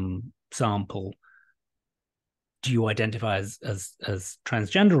some sample, do you identify as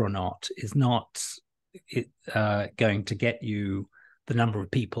transgender or not, is not going to get you the number of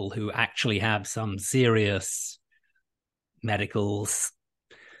people who actually have some serious medical,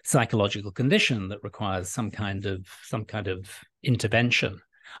 psychological condition that requires some kind of intervention.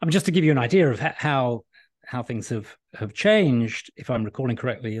 I mean, just to give you an idea of how things have changed, if I'm recalling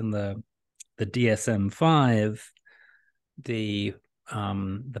correctly, in the DSM-5, the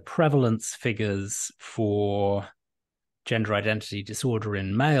prevalence figures for gender identity disorder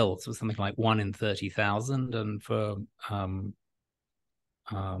in males was something like 1 in 30,000, and for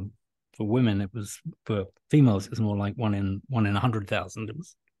women, for females, it was more like 1 in 100,000. It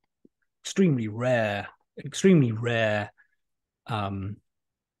was extremely rare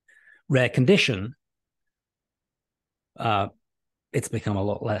condition. It's become a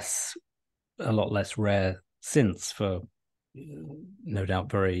lot less rare since, for no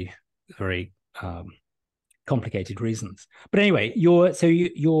doubt very, very complicated reasons. But anyway, one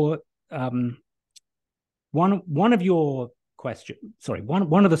of your question, sorry,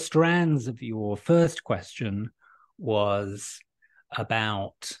 one of the strands of your first question was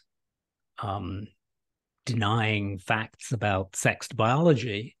about denying facts about sex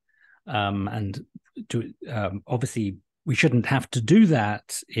biology, and obviously we shouldn't have to do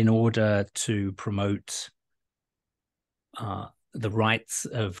that in order to promote the rights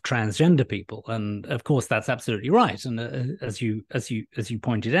of transgender people. And of course, that's absolutely right. And as you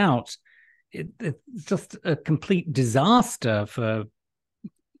pointed out, it's just a complete disaster for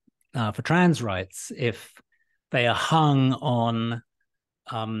trans rights if they are hung on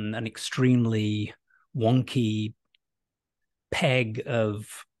an extremely wonky peg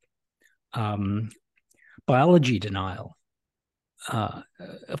of biology denial.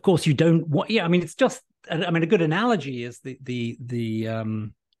 Of course, you don't want. Yeah, I mean, it's just. I mean, a good analogy is the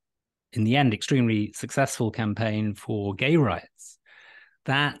in the end extremely successful campaign for gay rights.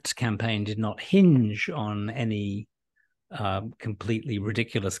 That campaign did not hinge on any completely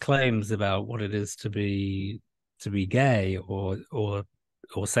ridiculous claims about what it is to be gay or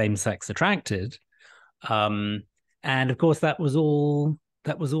same-sex attracted, and of course that was all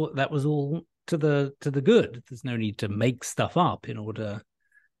to the good. There's no need to make stuff up in order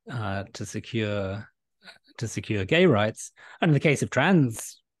to secure gay rights. And in the case of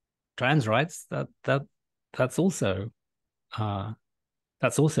trans rights, that's also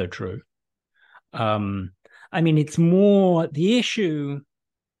true. I mean, it's more, the issue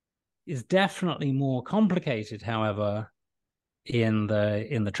is definitely more complicated, however, in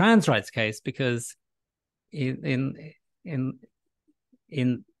the trans rights case, because in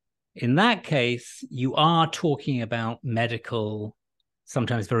that case, you are talking about medical,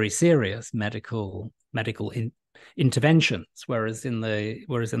 sometimes very serious medical interventions, whereas in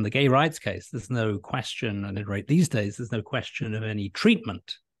the gay rights case, there's no question, and at rate these days, there's no question of any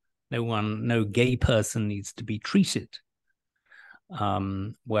treatment. No gay person needs to be treated.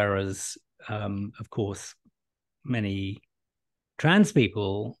 Whereas, of course, many trans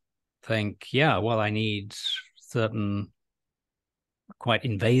people think, yeah, well, I need certain quite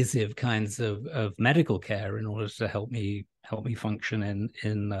invasive kinds of medical care in order to help me function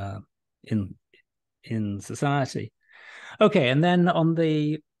in society. Okay, and then on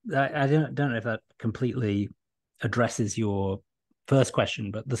the, I don't know if that completely addresses your first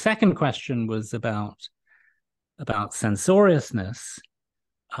question, but the second question was about censoriousness.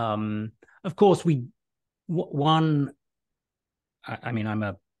 Of course, I mean, I'm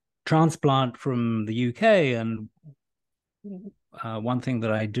a transplant from the UK, and one thing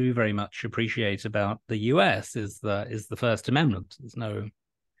that I do very much appreciate about the US is the First Amendment. There's no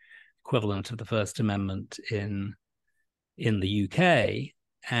equivalent of the First Amendment in the UK,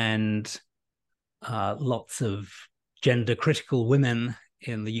 and lots of gender critical women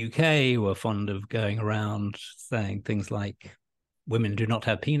in the UK who are fond of going around saying things like women do not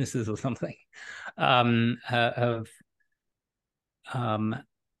have penises or something, have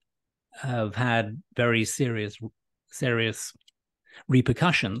had very serious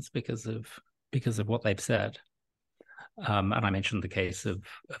repercussions because of what they've said. And I mentioned the case of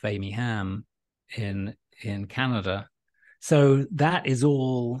Amy Ham in Canada. So that is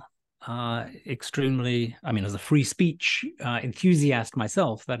all extremely, I mean, as a free speech enthusiast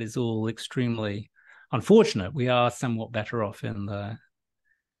myself, that is all extremely unfortunate. We are somewhat better off in the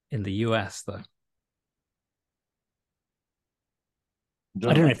US, though.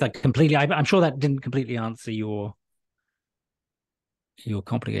 I don't know if that completely, I'm sure that didn't completely answer your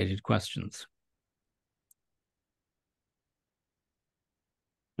complicated questions.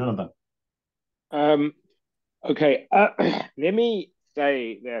 Jonathan. Okay, let me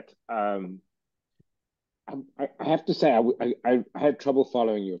say that I have to say I had trouble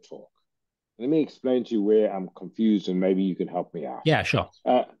following your talk. Let me explain to you where I'm confused, and maybe you can help me out. Yeah, sure.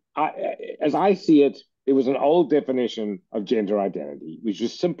 As I see it, there was an old definition of gender identity, which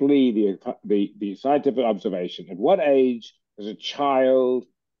is simply the scientific observation. At what age does a child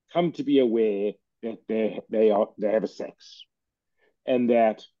come to be aware that they have a sex, and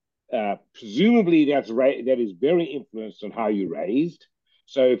that presumably that is very influenced on how you're raised.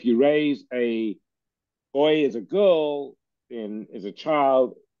 So if you raise a boy as a girl, then as a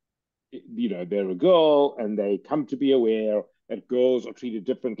child, they're a girl, and they come to be aware that girls are treated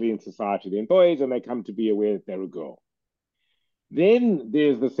differently in society than boys, and they come to be aware that they're a girl. Then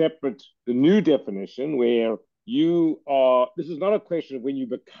there's the new definition where this is not a question of when you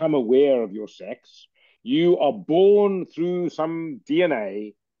become aware of your sex. You are born through some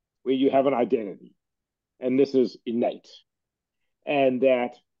DNA where you have an identity, and this is innate. And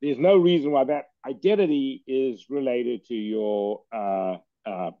that there's no reason why that identity is related to your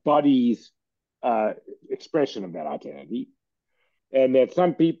body's expression of that identity. And that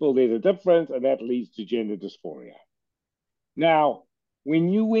some people, there's a difference, and that leads to gender dysphoria. Now, when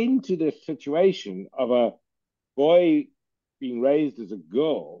you went to the situation of a boy being raised as a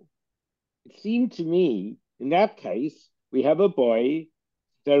girl, it seemed to me, in that case, we have a boy,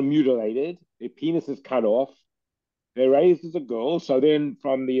 they're mutilated, their penis is cut off, they're raised as a girl. So then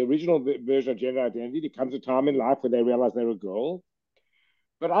from the original version of gender identity, there comes a time in life where they realize they're a girl.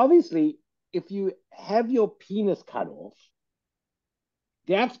 But obviously, if you have your penis cut off,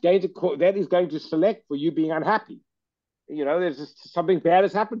 that is going to select for you being unhappy. There's just something bad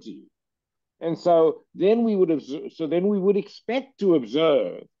has happened to you. And so then we would expect to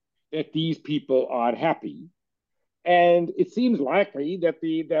observe that these people are unhappy. And it seems likely that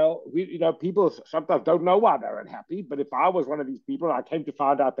people sometimes don't know why they're unhappy. But if I was one of these people and I came to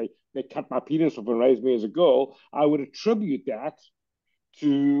find out they cut my penis off and raised me as a girl, I would attribute that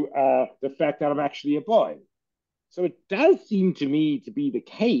to the fact that I'm actually a boy. So it does seem to me to be the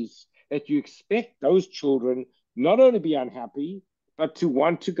case that you expect those children not only to be unhappy, but to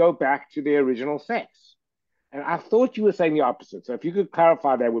want to go back to their original sex. And I thought you were saying the opposite. So if you could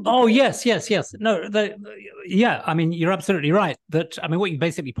clarify that would be great. Yes. No, yeah, I mean, you're absolutely right. What you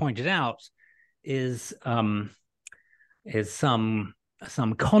basically pointed out is some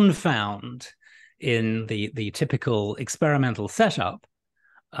confound in the typical experimental setup,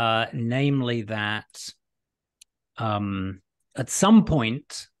 namely that at some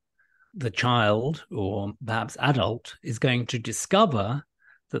point, the child or perhaps adult is going to discover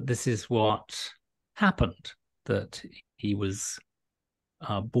that this is what happened, that he was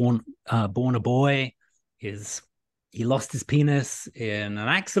born a boy, he lost his penis in an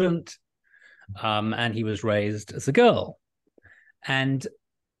accident, and he was raised as a girl. And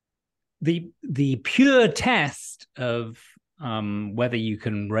the pure test of whether you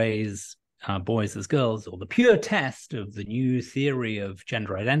can raise boys as girls, or the pure test of the new theory of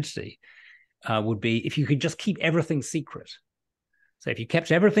gender identity, would be if you could just keep everything secret. So if you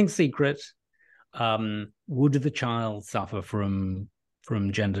kept everything secret, would the child suffer from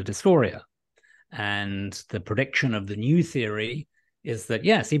gender dysphoria? And the prediction of the new theory is that,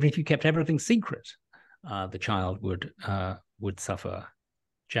 yes, even if you kept everything secret, the child would suffer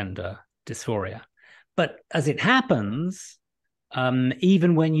gender dysphoria. But as it happens,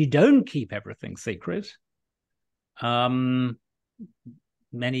 even when you don't keep everything secret, many,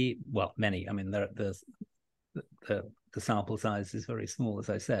 I mean, the sample size is very small, as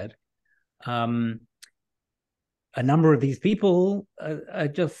I said. A number of these people are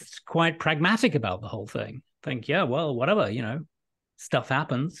just quite pragmatic about the whole thing. Think, yeah, well, whatever, stuff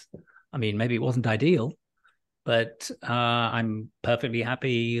happens. I mean, maybe it wasn't ideal, but I'm perfectly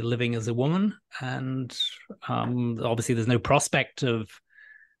happy living as a woman, and obviously there's no prospect of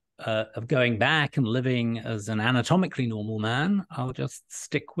going back and living as an anatomically normal man. I'll just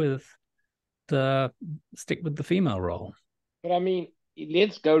stick with the female role. But I mean,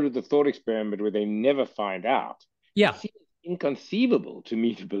 let's go to the thought experiment where they never find out. Yeah, it seems inconceivable to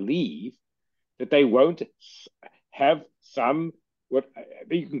me to believe that they won't have some, what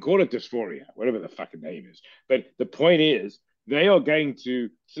you can call it, dysphoria, whatever the fucking name is. But the point is, they are going to,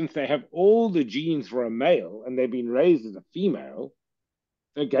 since they have all the genes for a male and they've been raised as a female,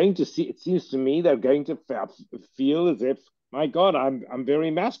 they're going to see, it seems to me, they're going to feel as if, my God, I'm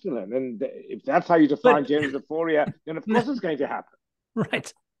very masculine. And if that's how you define gender dysphoria, then of course it's going to happen.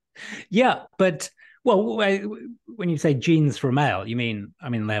 Right. Yeah, but, well, when you say genes for a male, you mean, I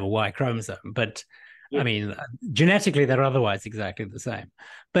mean, they have a Y chromosome, but yes. I mean, genetically, they're otherwise exactly the same.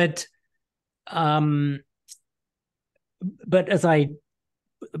 But as I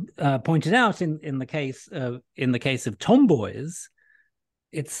pointed out in the case of tomboys,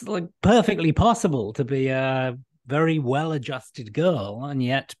 it's like perfectly possible to be a very well-adjusted girl and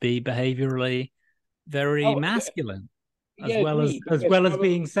yet be behaviorally very masculine. As well as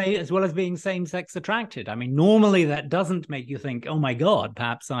being same-sex attracted. I mean, normally that doesn't make you think, oh my God,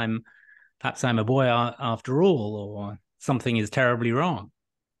 perhaps I'm a boy after all, or something is terribly wrong.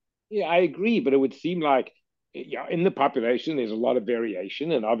 Yeah, I agree, but it would seem like, yeah, in the population there's a lot of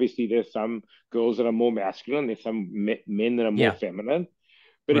variation, and obviously there's some girls that are more masculine, there's some men that are more feminine.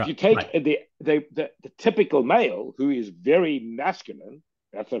 But if you take the typical male who is very masculine,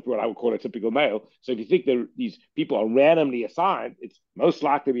 that's what I would call a typical male. So if you think that these people are randomly assigned, it's most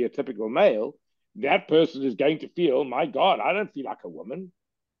likely to be a typical male. That person is going to feel, my God, I don't feel like a woman.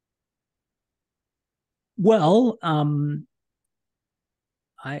 Well, well,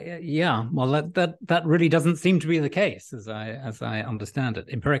 that really doesn't seem to be the case, as I understand it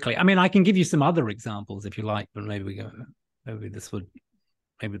empirically. I mean, I can give you some other examples if you like, but maybe this would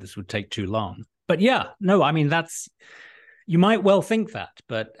take too long. But yeah, no, I mean, you might well think that,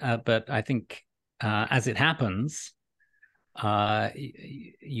 but I think as it happens,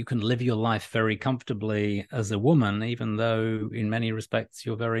 you can live your life very comfortably as a woman, even though in many respects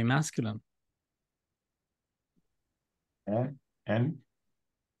you're very masculine. And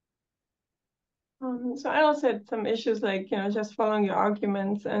so I also had some issues, like, just following your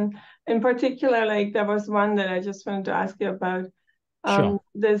arguments, and in particular, like, there was one that I just wanted to ask you about. Sure.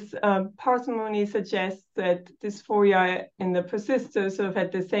 This parsimony suggests that dysphoria in the persisters sort of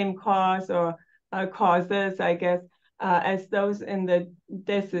had the same cause or causes, I guess, as those in the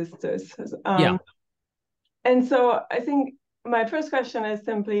desisters. And so I think my first question is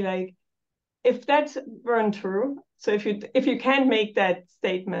simply like, if that weren't true, so if you can't make that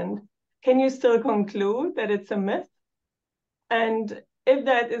statement, can you still conclude that it's a myth? And if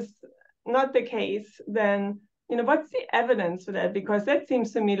that is not the case, then what's the evidence for that? Because that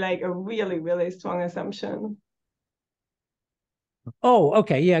seems to me like a really, really strong assumption. Oh,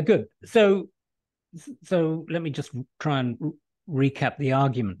 okay. Yeah, good. So let me just try and recap the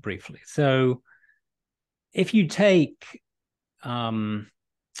argument briefly. So if you take some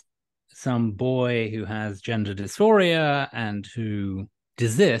boy who has gender dysphoria and who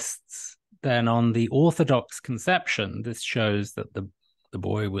desists, then on the orthodox conception, this shows that the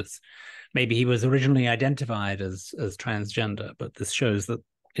boy was, maybe he was originally identified as transgender, but this shows that,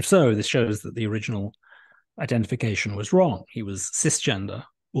 if so, this shows that the original identification was wrong. He was cisgender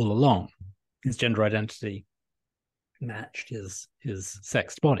all along. His gender identity matched his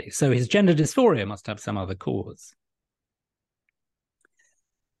sexed body. So his gender dysphoria must have some other cause.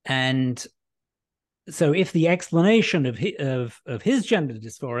 And so if the explanation of his gender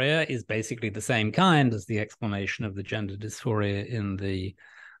dysphoria is basically the same kind as the explanation of the gender dysphoria in the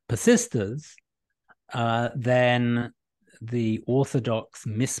persisters, then the orthodox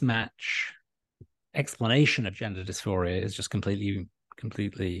mismatch explanation of gender dysphoria is just completely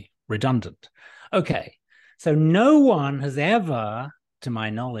redundant. Okay, so no one has ever, to my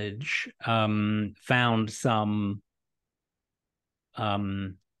knowledge, found some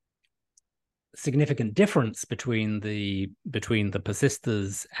significant difference between the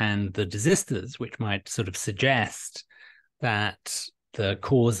persisters and the desisters, which might sort of suggest that the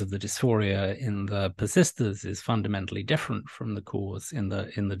cause of the dysphoria in the persisters is fundamentally different from the cause in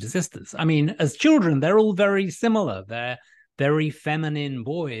the desisters. I mean, as children, they're all very similar. They're very feminine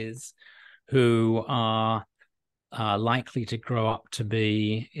boys who are likely to grow up to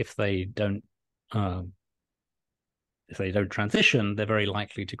be, if they don't transition, they're very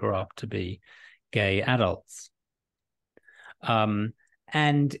likely to grow up to be gay adults. And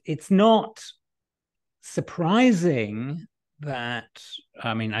it's not surprising that,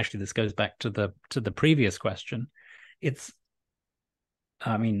 I mean, actually, this goes back to the previous question. This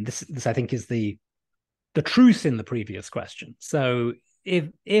I think is the truth in the previous question. So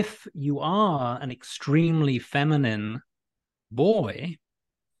if you are an extremely feminine boy,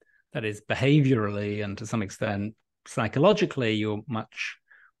 that is behaviorally and to some extent psychologically, you're much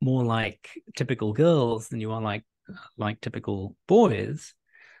more like typical girls than you are like typical boys,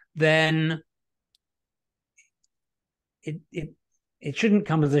 then it shouldn't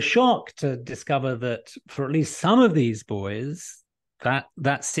come as a shock to discover that for at least some of these boys,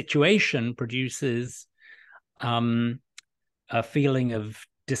 that situation produces a feeling of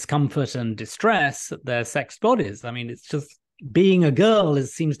discomfort and distress at their sexed bodies. I mean, it's just being a girl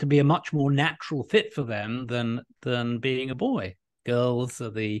seems to be a much more natural fit for them than being a boy. Girls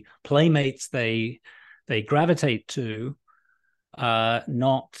are the playmates they gravitate to,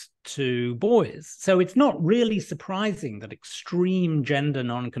 not to boys. So it's not really surprising that extreme gender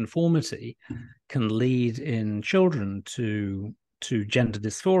nonconformity can lead in children to gender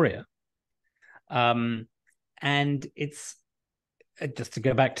dysphoria. And it's, just to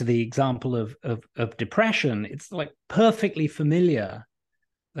go back to the example of depression, it's like perfectly familiar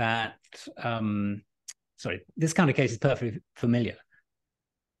that, this kind of case is perfectly familiar.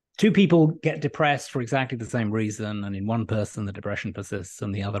 Two people get depressed for exactly the same reason, and in one person the depression persists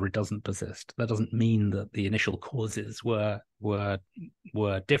and the other it doesn't persist. That doesn't mean that the initial causes were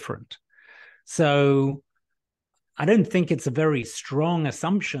different. So I don't think it's a very strong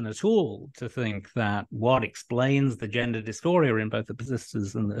assumption at all to think that what explains the gender dysphoria in both the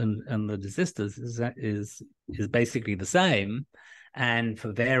persisters and the desisters is basically the same, and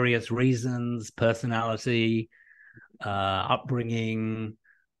for various reasons, personality, upbringing,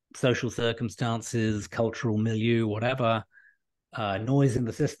 social circumstances, cultural milieu, whatever, noise in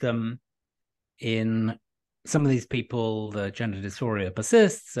the system, in some of these people, the gender dysphoria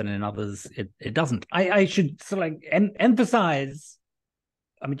persists, and in others, it doesn't. I should sort of emphasize,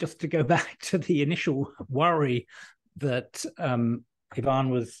 I mean, just to go back to the initial worry that Ivan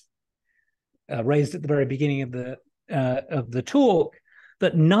was raised at the very beginning of the talk,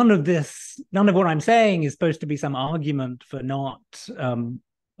 that none of what I'm saying is supposed to be some argument for not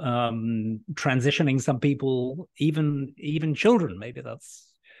transitioning some people, even children. Maybe that's,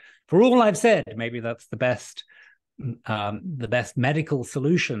 for all I've said, maybe that's the best medical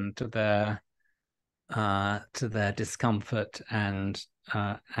solution to their discomfort and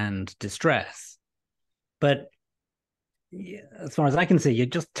distress. But as far as I can see, you're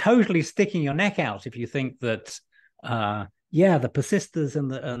just totally sticking your neck out if you think that the persisters and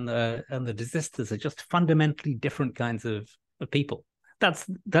the desisters are just fundamentally different kinds of people. That's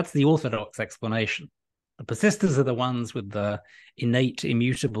the orthodox explanation. The persisters are the ones with the innate,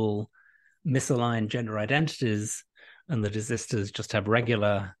 immutable, misaligned gender identities, and the desisters just have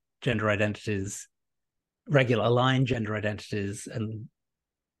regular gender identities, regular aligned gender identities, and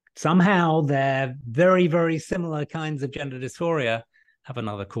somehow their very, very similar kinds of gender dysphoria have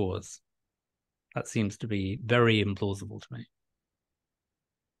another cause. That seems to be very implausible to me.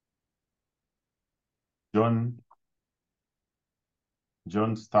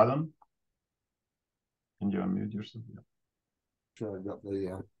 John Stallon, can you unmute yourself? Yeah. Sure, I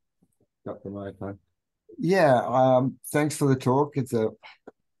got the microphone. Yeah, thanks for the talk. It's a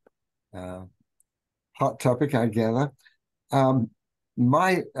hot topic, I gather.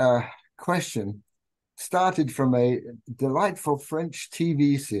 My question started from a delightful French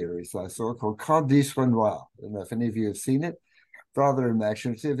TV series I saw called Code d'Histoire Noire. I don't know if any of you have seen it. Rather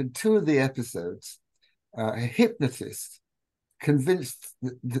imaginative. In two of the episodes, a hypnotist convinced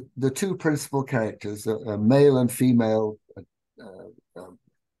the two principal characters, a male and female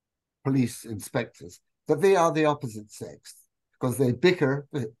police inspectors, that they are the opposite sex because they bicker,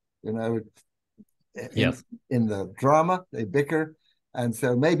 Yes. in the drama, they bicker. And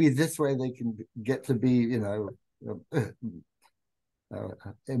so maybe this way they can get to be,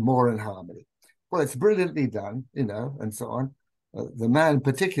 more in harmony. Well, it's brilliantly done, and so on. The man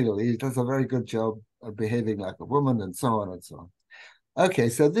particularly does a very good job of behaving like a woman and so on and so on. Okay,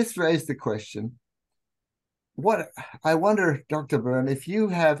 so this raised the question, I wonder, Dr. Byrne, if you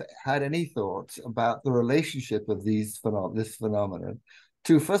have had any thoughts about the relationship of this phenomenon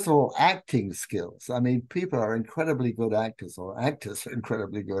to, first of all, acting skills. I mean, people are incredibly good actors, or actors are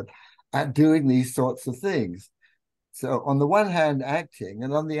incredibly good at doing these sorts of things. So on the one hand, acting,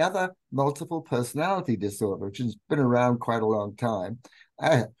 and on the other, multiple personality disorder, which has been around quite a long time.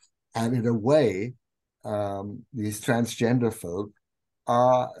 And in a way, these transgender folk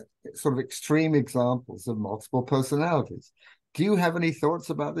are sort of extreme examples of multiple personalities. Do you have any thoughts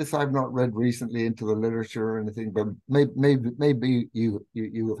about this? I've not read recently into the literature or anything, but maybe you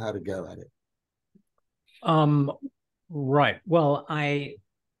have had a go at it. Right. Well,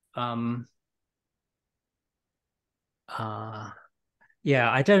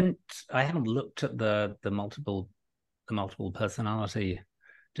 yeah, I haven't looked at the multiple personality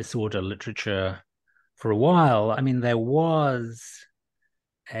disorder literature for a while. I mean, there was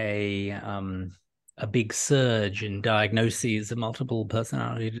a big surge in diagnoses of multiple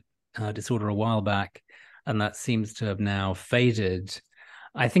personality disorder a while back, and that seems to have now faded.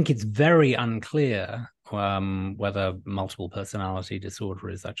 I think it's very unclear whether multiple personality disorder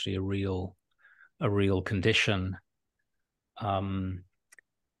is actually a real condition. In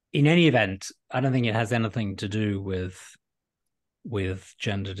any event, I don't think it has anything to do with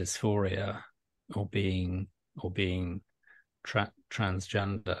gender dysphoria or being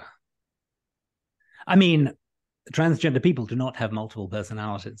transgender. I mean, transgender people do not have multiple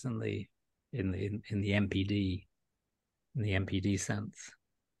personalities in the MPD sense.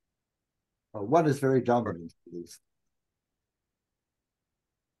 One is very dominant, at least.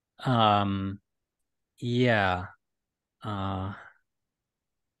 Yeah.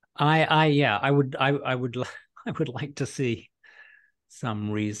 I would like to see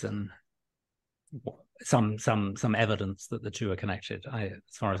some reason, some evidence that the two are connected. As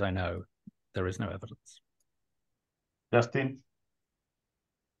far as I know, there is no evidence. Justin?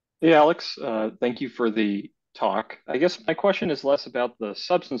 Hey, Alex, thank you for the talk. I guess my question is less about the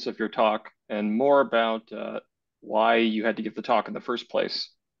substance of your talk and more about why you had to give the talk in the first place.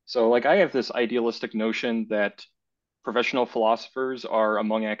 So, like, I have this idealistic notion that professional philosophers are,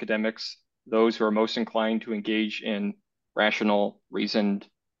 among academics, those who are most inclined to engage in rational, reasoned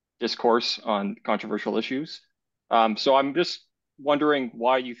discourse on controversial issues. So I'm just wondering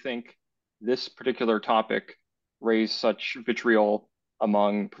why you think this particular topic raised such vitriol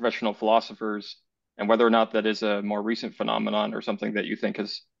among professional philosophers, and whether or not that is a more recent phenomenon or something that you think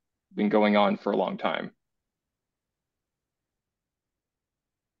has been going on for a long time.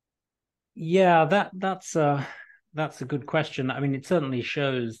 Yeah, that's a good question. I mean, it certainly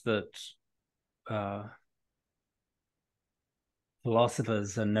shows that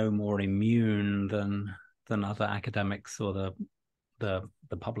philosophers are no more immune than other academics or the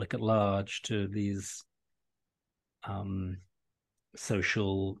public at large to these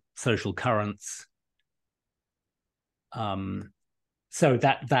social currents. So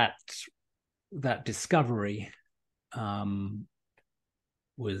that discovery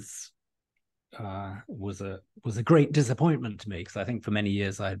was a great disappointment to me, because I think for many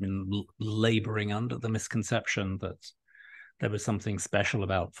years I had been laboring under the misconception that there was something special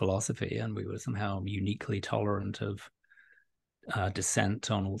about philosophy and we were somehow uniquely tolerant of dissent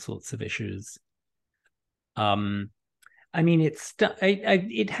on all sorts of issues. I mean,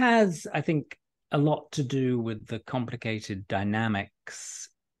 it has, I think, a lot to do with the complicated dynamics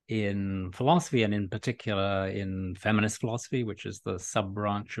in philosophy, and in particular in feminist philosophy, which is the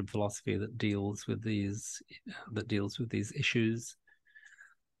sub-branch of philosophy that deals with these issues.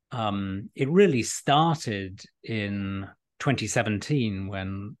 It really started in 2017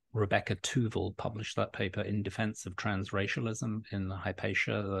 when Rebecca Tuvel published that paper in defense of transracialism in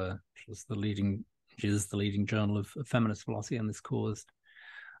Hypatia, which is the leading journal of feminist philosophy, and this caused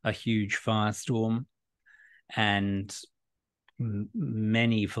a huge firestorm. And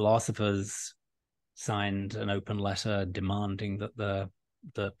many philosophers signed an open letter demanding that the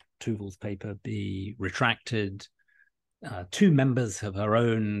that Tuvel's paper be retracted. 2 members of her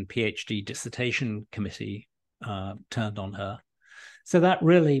own PhD dissertation committee turned on her. So that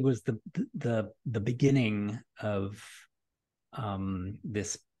really was the beginning of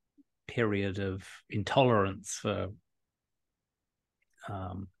this period of intolerance for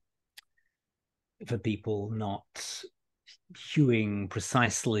people not hewing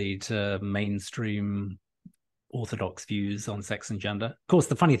precisely to mainstream orthodox views on sex and gender. Of course,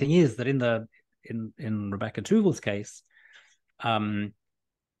 the funny thing is that in Rebecca Tuvel's case,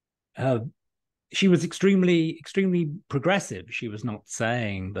 she was extremely progressive. She was not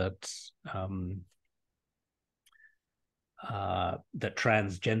saying that that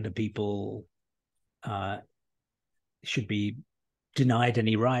transgender people should be denied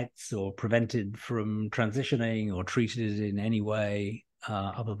any rights or prevented from transitioning or treated in any way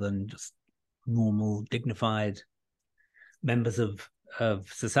other than just normal, dignified members of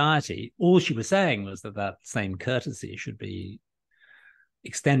society. All she was saying was that same courtesy should be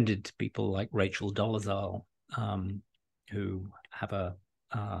extended to people like Rachel Dolezal, who have a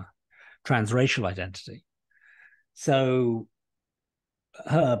transracial identity. So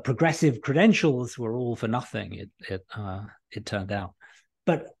her progressive credentials were all for nothing, it turned out.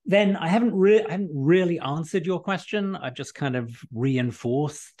 But then I haven't really answered your question. I've just kind of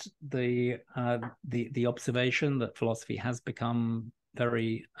reinforced the observation that philosophy has become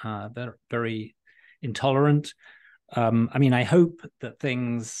very intolerant. I mean, I hope that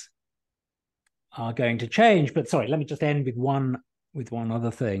things are going to change. But sorry, let me just end with one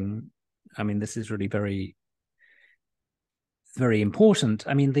other thing. I mean, this is really very important.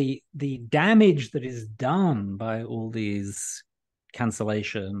 I mean, the damage that is done by all these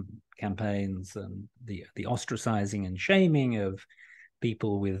cancellation campaigns and the ostracizing and shaming of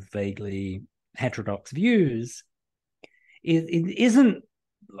people with vaguely heterodox views isn't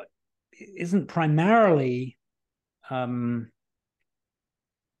primarily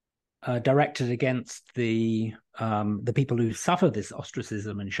directed against the people who suffer this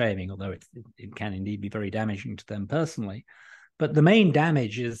ostracism and shaming, although it can indeed be very damaging to them personally. But the main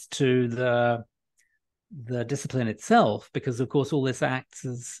damage is to the discipline itself, because of course all this acts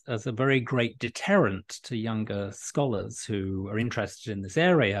as a very great deterrent to younger scholars who are interested in this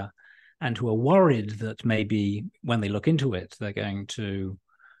area and who are worried that maybe when they look into it, they're going to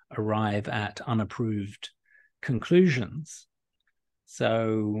arrive at unapproved conclusions.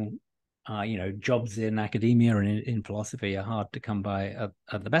 So, jobs in academia and in philosophy are hard to come by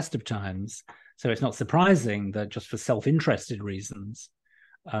at the best of times. So it's not surprising that just for self-interested reasons,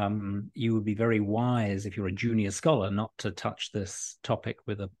 you would be very wise if you're a junior scholar not to touch this topic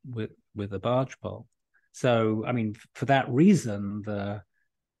with a barge pole. So, I mean, for that reason, the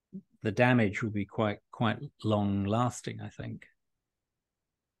damage will be quite long lasting, I think.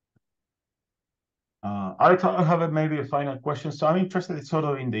 I have maybe a final question. So I'm interested sort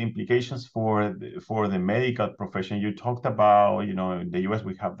of in the implications for the medical profession. You talked about, in the US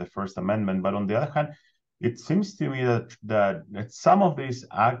we have the First Amendment, but on the other hand, it seems to me that some of this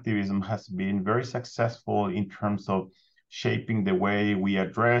activism has been very successful in terms of shaping the way we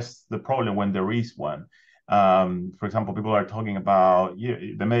address the problem when there is one. For example, people are talking about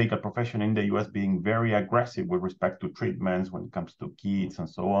the medical profession in the US being very aggressive with respect to treatments when it comes to kids and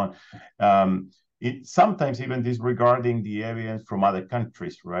so on. Sometimes even disregarding the evidence from other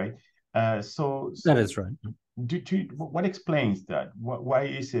countries, right? So that is right. What explains that? Why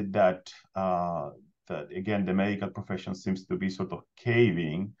is it that again the medical profession seems to be sort of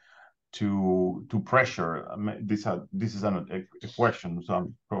caving to pressure? This is a question, so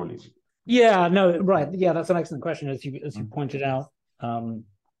I'm probably. Yeah, no, right. Yeah, that's an excellent question. As you pointed out,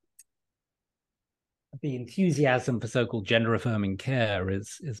 the enthusiasm for so-called gender-affirming care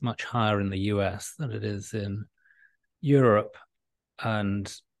is much higher in the US than it is in Europe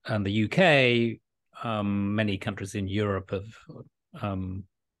and the UK. Many countries in Europe have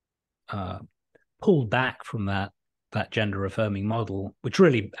pulled back from that gender-affirming model, which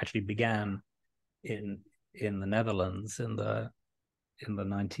really actually began in the Netherlands in the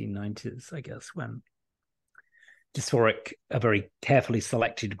 1990s, I guess, when a very carefully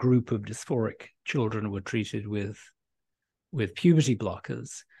selected group of dysphoric children were treated with puberty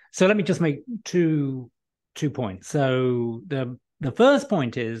blockers. So let me just make two points. So the first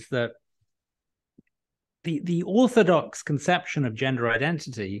point is that the orthodox conception of gender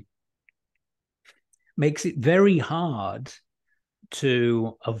identity makes it very hard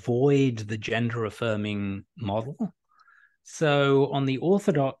to avoid the gender affirming model. So on the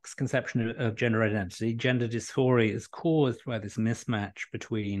orthodox conception of gender identity, gender dysphoria is caused by this mismatch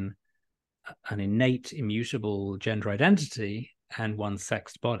between an innate, immutable gender identity and one's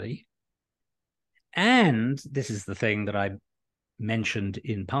sexed body. And this is the thing that I mentioned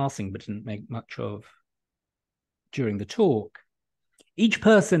in passing, but didn't make much of during the talk. Each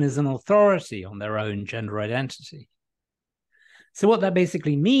person is an authority on their own gender identity. So what that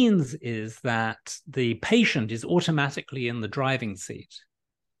basically means is that the patient is automatically in the driving seat.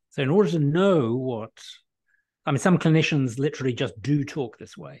 So in order to know what, I mean, some clinicians literally just do talk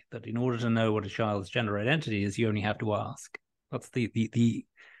this way, that in order to know what a child's gender identity is, you only have to ask. That's the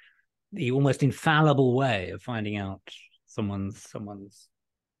almost infallible way of finding out someone's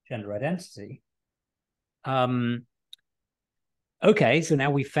gender identity. Okay, so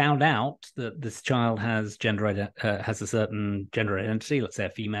now we found out that this child has has a certain gender identity, let's say a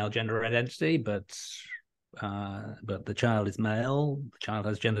female gender identity, but the child is male, the child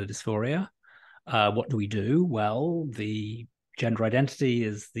has gender dysphoria. What do we do? Well, the gender identity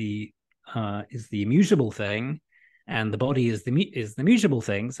is the immutable thing, and the body is the mutable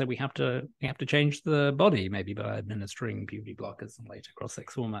thing. So we have to change the body, maybe by administering puberty blockers and later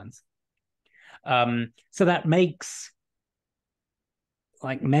cross-sex hormones. So that makes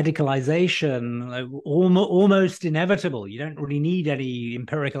like medicalization almost inevitable. You don't really need any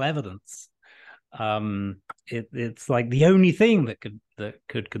empirical evidence. It's like the only thing that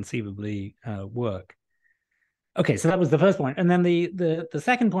could conceivably work. Okay, so that was the first point, and then the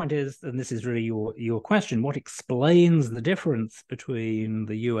second point is, and this is really your question: what explains the difference between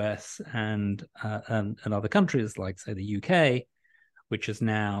the US and other countries, like say the UK, which is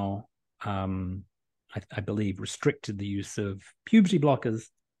now I believe restricted the use of puberty blockers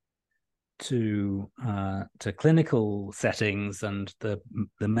to clinical settings, and the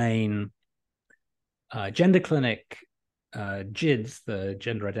main gender clinic, GIDS, the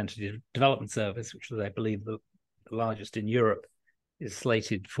Gender Identity Development Service, which is, I believe, the largest in Europe, is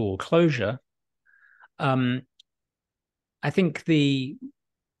slated for closure. I think the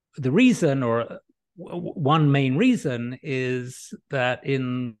reason, or one main reason, is that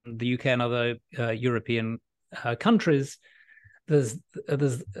in the UK and other European countries, there's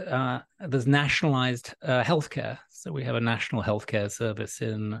nationalized healthcare. So we have a national healthcare service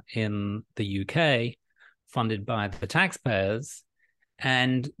in the UK, funded by the taxpayers,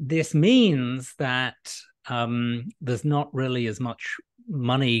 and this means that there's not really as much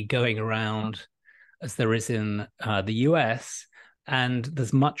money going around as there is in the US. And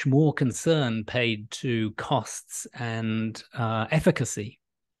there's much more concern paid to costs and efficacy.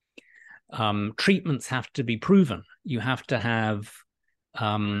 Treatments have to be proven. You have to have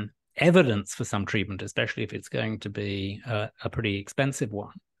evidence for some treatment, especially if it's going to be a pretty expensive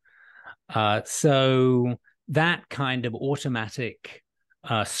one. So that kind of automatic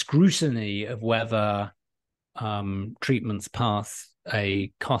scrutiny of whether treatments pass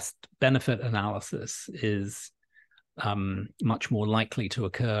a cost-benefit analysis is much more likely to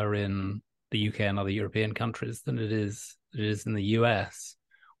occur in the UK and other European countries than it is in the US,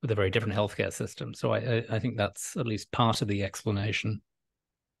 with a very different healthcare system. So I think that's at least part of the explanation.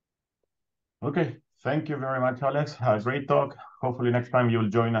 Okay, thank you very much, Alex. Great talk. Hopefully next time you'll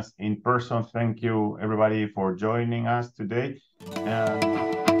join us in person. Thank you, everybody, for joining us today. And